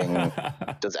asking,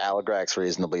 does Aligrax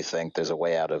reasonably think there's a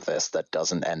way out of this that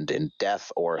doesn't end in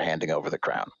death or handing over the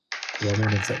crown? Roll me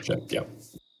an insight check. Yep.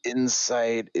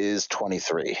 Insight is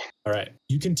 23. All right.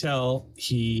 You can tell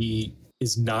he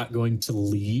is not going to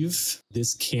leave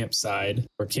this campsite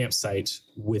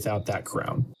without that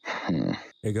crown.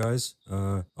 Hey guys,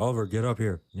 Oliver, get up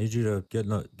here. Need you to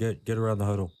get around the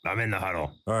huddle. I'm in the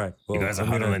huddle. All right. Well, You guys are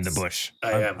huddling in the bush.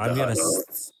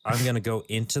 I'm gonna go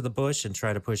into the bush and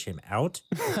try to push him out.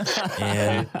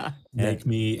 And Make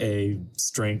me a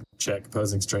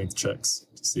opposing strength checks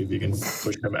to see if you can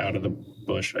push him out of the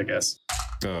bush, I guess.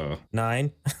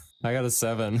 9. I got a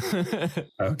 7.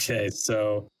 Okay,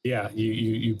 so yeah,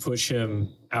 you push him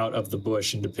out of the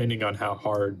bush, and depending on how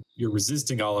hard you're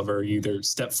resisting Oliver, you either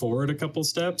step forward a couple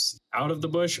steps out of the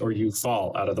bush or you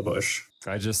fall out of the bush.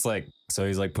 I just so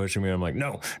he's pushing me. I'm like,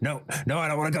 no, I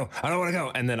don't want to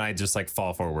go. And then I just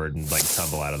fall forward and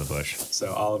tumble out of the bush.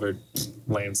 So Oliver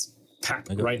lands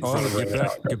right in Oh, front of him.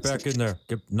 get back in there.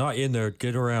 Not in there.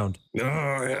 Get around.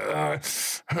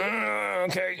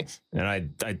 Okay. And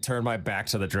I turn my back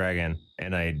to the dragon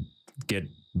and I get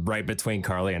right between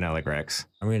Carly and Aligrax.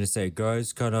 I'm going to say,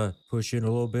 guys, kind of push in a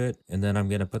little bit, and then I'm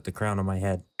going to put the crown on my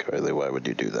head. Carly, why would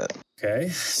you do that? Okay,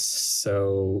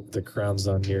 so the crown's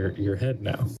on your head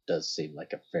now. Does seem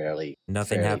like a fairly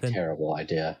happened? terrible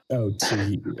idea.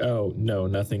 Oh no,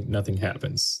 nothing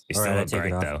happens. You All still right, I look take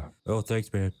great it off. though. Oh,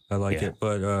 thanks, man. I like it.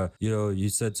 But, you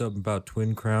said something about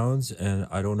twin crowns, and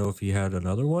I don't know if he had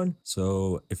another one.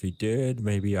 So if he did,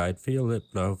 maybe I'd feel it,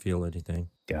 but I don't feel anything.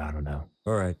 Yeah, I don't know.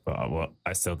 All right. Well,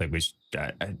 I still think we should.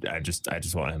 I just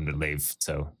want him to leave.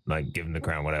 So give him the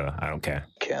crown, whatever. I don't care.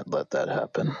 Can't let that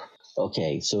happen.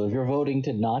 Okay, so if you're voting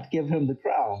to not give him the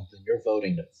crown, then you're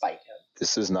voting to fight him.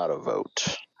 This is not a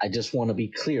vote. I just want to be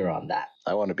clear on that.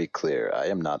 I want to be clear. I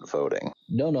am not voting.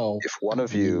 No. If one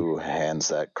of you hands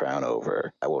that crown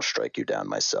over, I will strike you down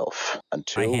myself.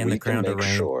 Until I hand we the crown can to make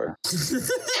Rain. sure.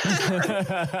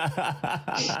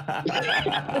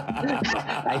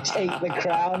 I take the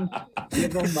crown,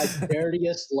 give him my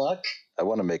dirtiest look. I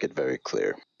want to make it very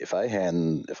clear. If I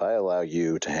allow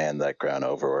you to hand that crown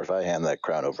over, or if I hand that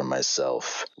crown over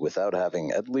myself, without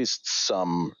having at least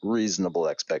some reasonable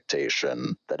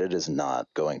expectation that it is not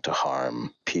going to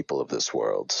harm people of this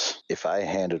world, if I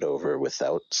hand it over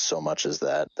without so much as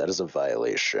that is a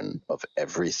violation of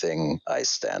everything I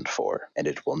stand for, and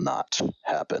it will not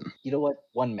happen. You know what?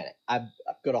 1 minute. I'm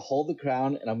going to hold the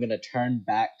crown, and I'm going to turn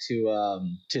back to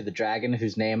the dragon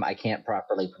whose name I can't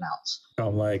properly pronounce.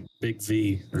 Call him Big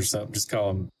V or something. Just call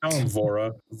him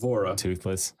Vora.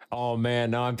 Toothless. Oh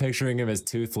man, now I'm picturing him as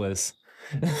toothless.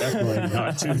 Definitely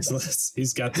not toothless.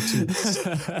 He's got the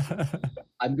tooth.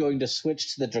 I'm going to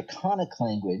switch to the draconic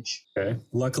language. Okay.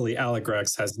 Luckily,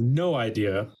 Aligrax has no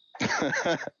idea.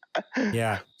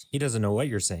 Yeah, he doesn't know what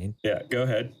you're saying. Yeah, go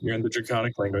ahead. You're in the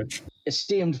draconic language.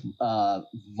 Esteemed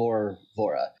Vora,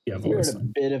 Yeah, you're Vora. at a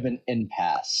bit of an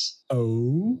impasse.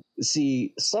 Oh?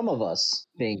 See, some of us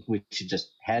think we should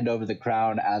just hand over the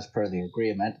crown as per the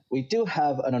agreement. We do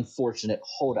have an unfortunate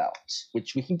holdout,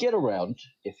 which we can get around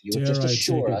if you would just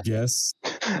assure us. Yes.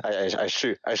 I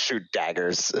shoot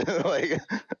daggers.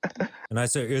 And I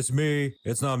say, it's me.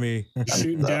 It's not me.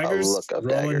 Shooting I'll daggers? look up Roll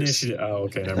daggers. initiative. Oh,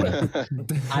 okay, never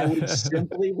mind.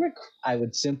 I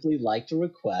would simply like to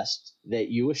request that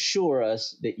you assure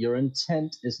us that your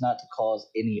intent is not to cause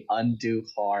any undue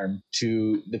harm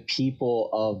to the people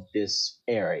of this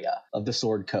area, of the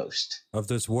Sword Coast. Of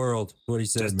this world. What he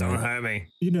said, Just don't man. hurt me.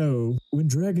 When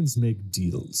dragons make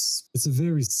deals, it's a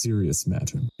very serious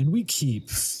matter, and we keep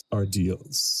our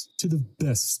deals to the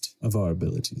best of our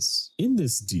abilities. In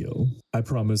this deal, I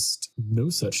promised no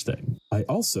such thing. I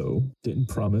also didn't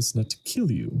promise not to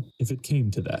kill you if it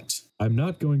came to that. I'm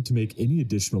not going to make any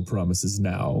additional promises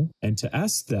now, and to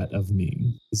ask that of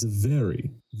me is a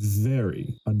very,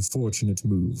 very unfortunate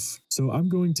move. So I'm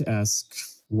going to ask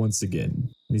once again.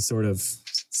 And he sort of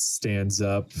stands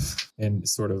up and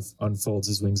sort of unfolds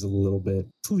his wings a little bit.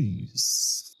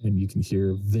 Please. And you can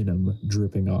hear venom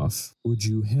dripping off. Would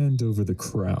you hand over the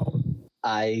crown?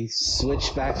 I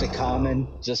switch back to common,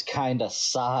 just kind of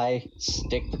sigh,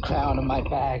 stick the crown in my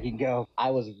bag, and go, I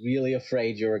was really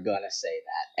afraid you were going to say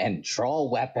that. And draw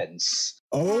weapons.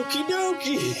 Okie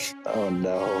dokie. Oh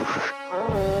no.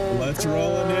 Let's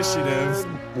roll initiative.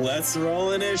 Let's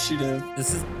roll initiative.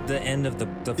 This is the end of the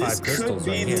This five crystals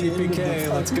could be right the here. end of the TPK,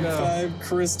 let's fucking go. 5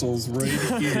 crystals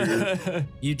right here.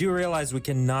 You do realize we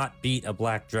cannot beat a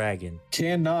black dragon.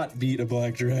 Cannot beat a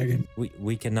black dragon.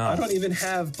 We I cannot. don't even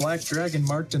have Black Dragon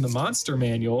marked in the monster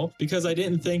manual because I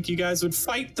didn't think you guys would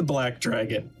fight the Black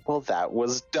Dragon. Well, that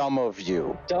was dumb of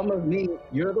you. Dumb of me.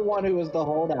 You're the one who was the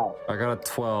holdout. I got a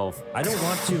 12. I don't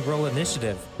want to roll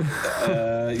initiative.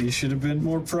 You should have been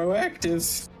more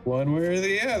proactive, one way or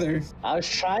the other. I was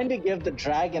trying to give the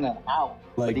dragon an out,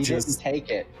 Like, but he just- didn't take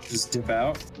it. Just dip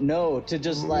out. No, to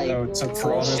just like No, to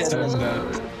promise promise him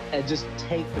him and just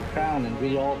take the crown and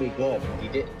we'd all be good. He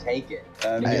didn't take it.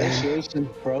 I mean, Negotiations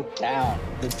broke down.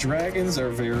 the dragons are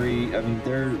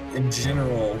they're in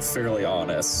general fairly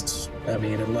honest. I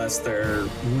mean, unless they're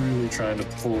really trying to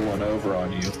pull one over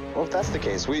on you. Well, if that's the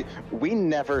case, we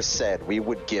never said we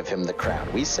would give him the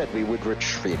crown. We said we would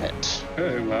retrieve it.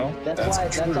 Okay, well,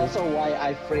 That's true. also why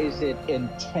I phrased it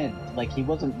intent. Like he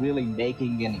wasn't really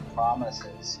making any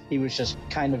promises. He was just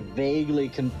kind of vaguely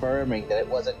confirming that it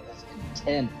wasn't his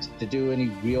intent to do any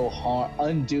real harm,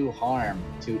 undue harm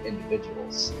to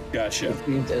individuals. Gotcha. Which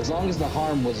means as long as the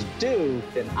harm was due,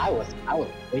 then I was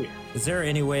clear. Is there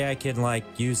any way I can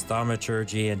like use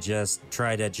thaumaturgy and just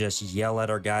try to just yell at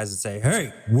our guys and say,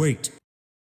 "Hey, wait"?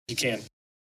 You can.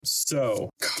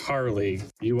 So, Carly,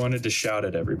 you wanted to shout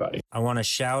at everybody. I want to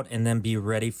shout and then be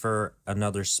ready for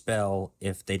another spell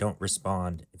if they don't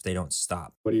respond, if they don't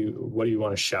stop. What do you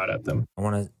want to shout at them? I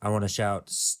want to shout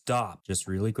stop just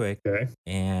really quick. Okay.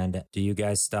 And do you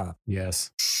guys stop? Yes.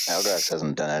 Algrax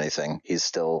hasn't done anything. He's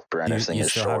still You, brandishing you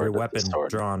his still sword. have your with the weapon sword.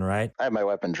 drawn, right? I have my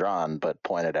weapon drawn, but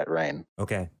pointed at Rain.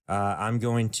 Okay. I'm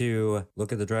going to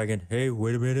look at the dragon. Hey,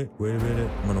 wait a minute. I'm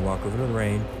going to walk over to the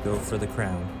rain, go for the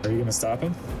crown, Are you going to stop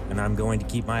him? and I'm going to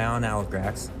keep my eye on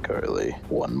Aligrax. Carly,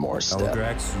 one more step.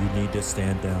 Aligrax, you need to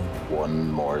stand down. One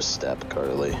more step,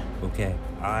 Carly. Okay.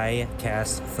 I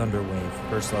cast Thunder Wave,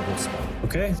 first level spell.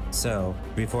 Okay. So,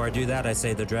 before I do that, I say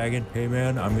to the dragon, hey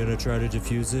man, I'm gonna try to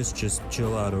defuse this. Just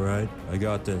chill out, alright? I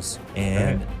got this.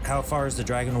 And how far is the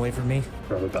dragon away from me?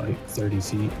 Probably about like 30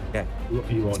 feet. Okay.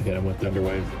 You won't hit him with Thunder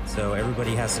Wave. So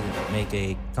everybody has to make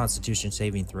a Constitution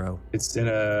saving throw. It's in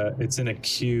a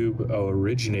cube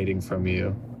originating from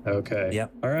you. Okay.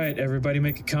 Yep. All right, everybody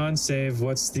make a con save.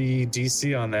 What's the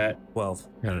DC on that? 12.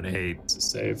 Got an 8. It's a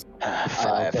save. I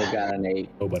 5. also got an 8.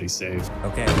 Nobody saved.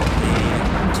 Okay. They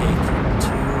take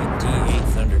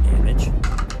 2d8 thunder damage,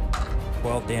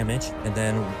 12 damage, and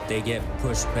then they get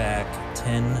pushed back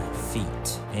 10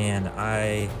 feet. And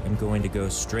I am going to go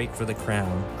straight for the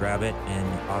crown, grab it,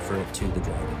 and offer it to the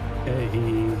dragon. Okay,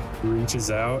 he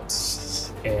reaches out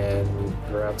and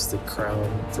grabs the crown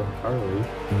from Carly.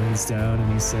 He leans down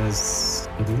and he says,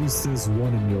 "At least there's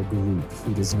one in your group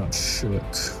who does not shirk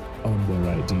on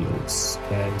their ideals."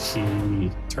 And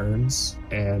he turns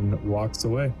and walks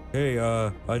away. Hey,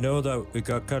 I know that it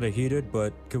got kind of heated,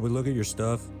 but can we look at your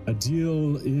stuff? A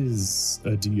deal is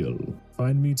a deal.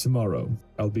 Find me tomorrow.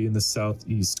 I'll be in the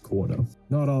southeast corner.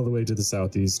 Not all the way to the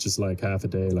southeast, just like half a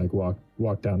day, like walk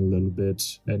down a little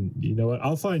bit. And you know what?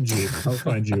 I'll find you.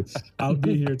 I'll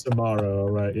be here tomorrow.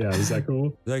 All right. Yeah. Is that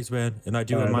cool? Thanks, man. And I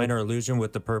do All a right, minor illusion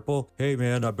with the purple. Hey,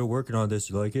 man, I've been working on this.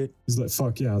 You like it? He's like,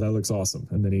 fuck yeah, that looks awesome.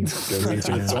 And then he goes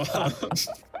into his swamp.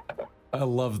 I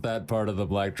love that part of the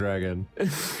Black Dragon.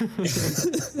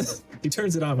 He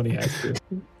turns it on when he has to.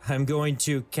 I'm going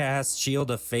to cast Shield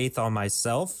of Faith on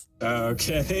myself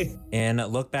Okay. and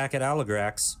look back at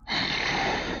Aligrax.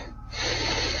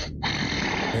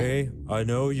 Hey, I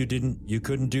know you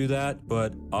couldn't do that,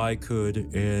 but I could,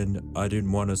 and I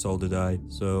didn't want us all to die.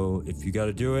 So if you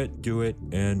gotta do it,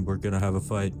 and we're gonna have a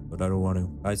fight, but I don't want to.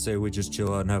 I say we just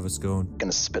chill out and have a scone.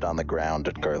 Gonna spit on the ground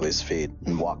at Carly's feet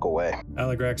and walk away.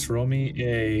 Aligrax, roll me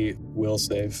a will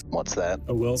save. What's that?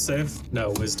 A will save? No,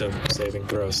 wisdom saving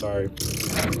throw. Sorry.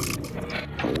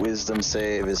 Wisdom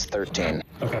save is 13.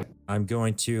 Okay. I'm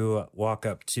going to walk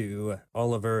up to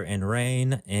Oliver and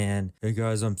Rain and, hey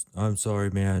guys, I'm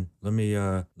sorry, man. Let me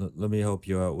help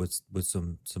you out with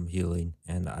some healing,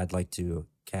 and I'd like to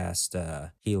cast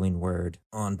healing word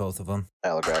on both of them.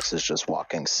 Aligrax is just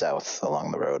walking south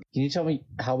along the road. Can you tell me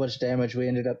how much damage we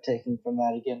ended up taking from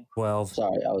that again? 12.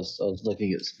 Sorry, I was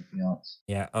looking at something else.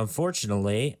 Yeah,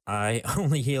 unfortunately, I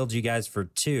only healed you guys for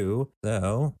 2,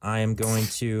 so I am going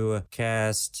to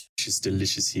cast. Just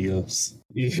delicious heals.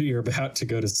 You're about to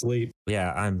go to sleep.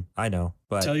 Yeah, I know,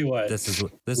 but Tell you what. this is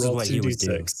what roll you would do.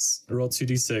 2d6. Roll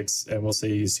 2d6, and we'll say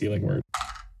you use healing word.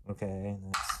 Okay,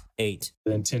 that's 8.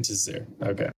 The intent is there.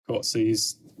 Okay, cool. So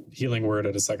use healing word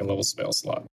at a second level spell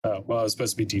slot. Oh, well, it was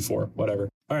supposed to be D4. Whatever.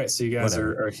 All right, so you guys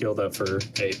are healed up for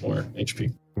 8 more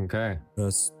HP. Okay.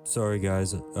 Sorry,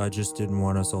 guys. I just didn't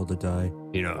want us all to die.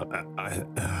 You know,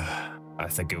 I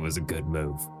think it was a good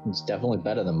move. It's definitely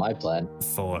better than my plan.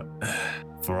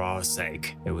 For our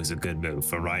sake, it was a good move.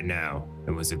 For right now,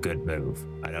 it was a good move.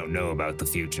 I don't know about the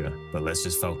future, but let's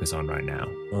just focus on right now.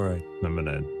 All right. I'm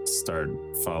gonna start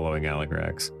following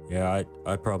Aligrax. Yeah,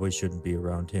 I probably shouldn't be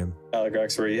around him.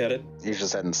 Aligrax, where are you headed? He's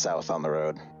just heading south on the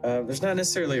road. There's not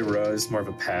necessarily a road. It's more of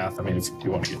a path. I mean, if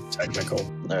you want to get technical.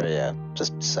 Oh yeah,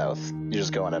 just south. You're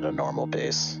just going at a normal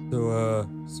pace. So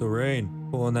Rain,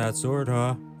 pulling that sword,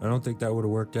 huh? I don't think that would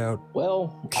have worked out.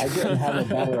 Well, I didn't have a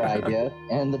better idea,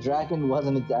 and the dragon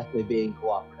wasn't exactly being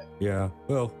cooperative. Yeah.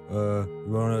 Well,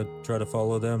 you want to try to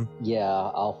follow them? Yeah,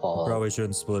 I'll follow. Probably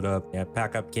shouldn't split up. Yeah,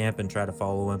 pack up camp and try to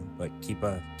follow him, but keep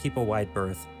a wide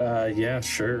berth. Yeah,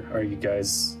 sure. Are you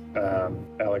guys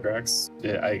Aligrax?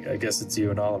 Yeah, I guess it's you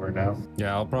and Oliver now.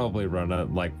 Yeah, I'll probably run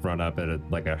up at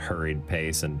a hurried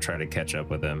pace and try to catch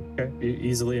up with him. Okay,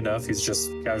 easily enough. He's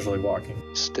just casually walking.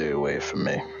 Stay away from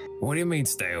me. What do you mean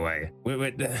stay away?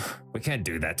 We can't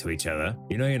do that to each other.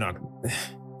 You know you're not.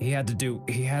 He had to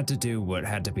do what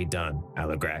had to be done,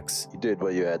 Aligrax. You did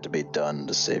what you had to be done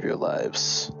to save your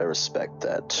lives. I respect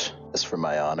that. As for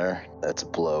my honor, that's a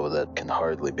blow that can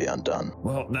hardly be undone.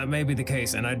 Well, that may be the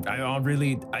case, and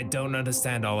I don't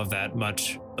understand all of that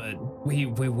much, but we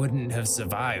wouldn't have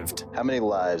survived. How many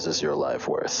lives is your life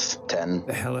worth? 10?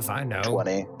 The hell if I know.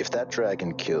 20? If that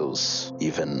dragon kills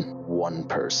even one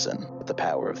person with the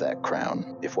power of that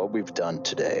crown, if what we've done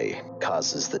today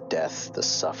causes the death, the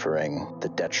suffering, the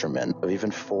detriment of even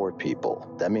 4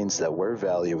 people, that means that we're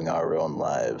valuing our own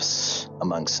lives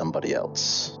among somebody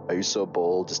else. Are you so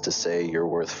bold as to say you're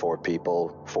worth 4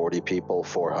 people, 40 people,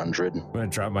 400? I'm gonna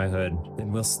drop my hood.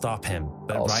 Then we'll stop him.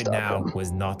 But I'll right stop now him.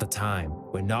 was not the time.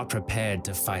 We're not prepared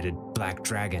to fight a black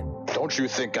dragon. Don't you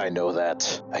think I know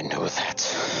that? I know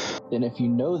that. And if you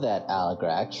know that,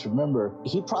 Aligrax, remember,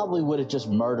 he probably would have just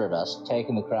murdered us,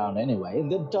 taken the crown anyway,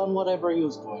 and then done whatever he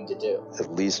was going to do.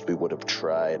 At least we would have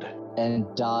tried.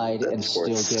 And died and That's still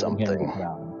worth giving him something. the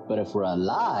crown. But if we're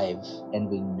alive, and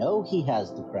we know he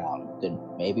has the crown, then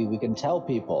maybe we can tell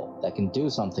people that can do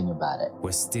something about it.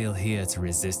 We're still here to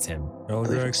resist him.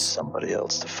 Leaving Aligrax, somebody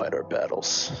else to fight our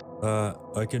battles.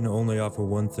 I can only offer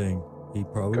one thing. He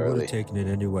probably would Carly. have taken it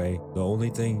anyway. The only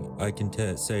thing I can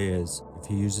say is, if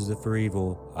he uses it for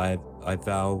evil, I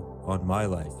vow on my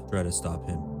life to try to stop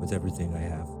him with everything I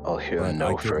have. I'll hear But I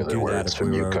no couldn't further do that words if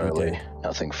from we you, were already Carly. dead.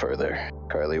 Nothing further.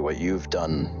 Carly, what you've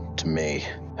done to me,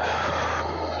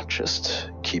 just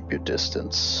keep your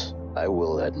distance. I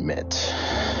will admit,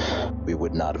 we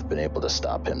would not have been able to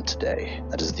stop him today.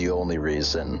 That is the only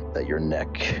reason that your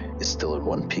neck is still in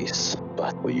one piece.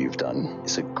 But what you've done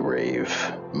is a grave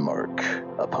mark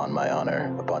upon my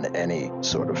honor, upon any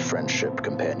sort of friendship,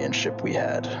 companionship we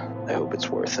had. I hope it's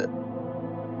worth it.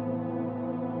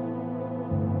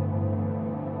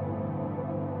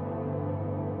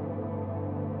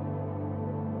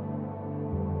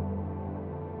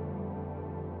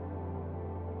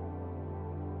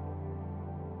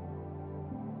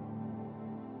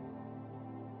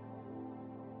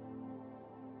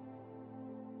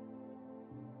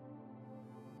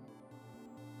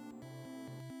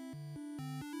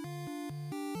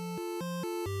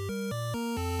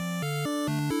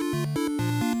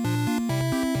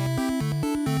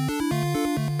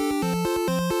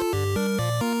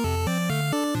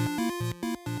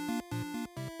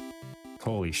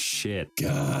 Holy shit.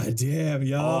 God damn,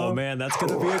 y'all. Oh man, that's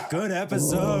gonna be a good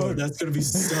episode. That's gonna be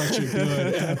such a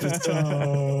good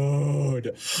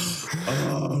episode.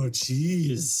 Oh,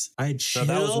 jeez. I had So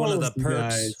that was one of the chills, you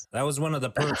perks. guys. That was one of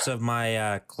the perks of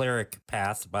my cleric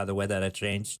path, by the way, that I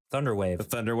changed. Thunderwave. The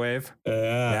Thunderwave.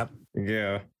 Yeah. Yep.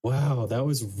 Yeah. Wow, that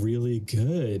was really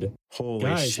good. Holy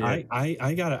Guys, shit.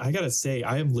 I gotta say,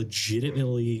 I am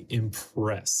legitimately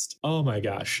impressed. Oh my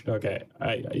gosh. Okay.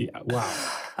 Wow.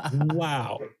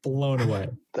 Wow. Blown away.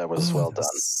 That was well done.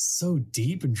 that's so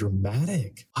deep and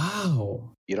dramatic.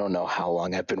 Wow. You don't know how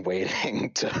long I've been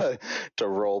waiting to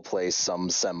role play some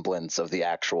semblance of the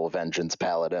actual Vengeance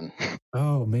Paladin.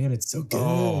 Oh man, it's so good.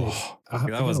 Oh, I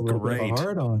that was got a little bit of a great.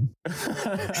 hard on.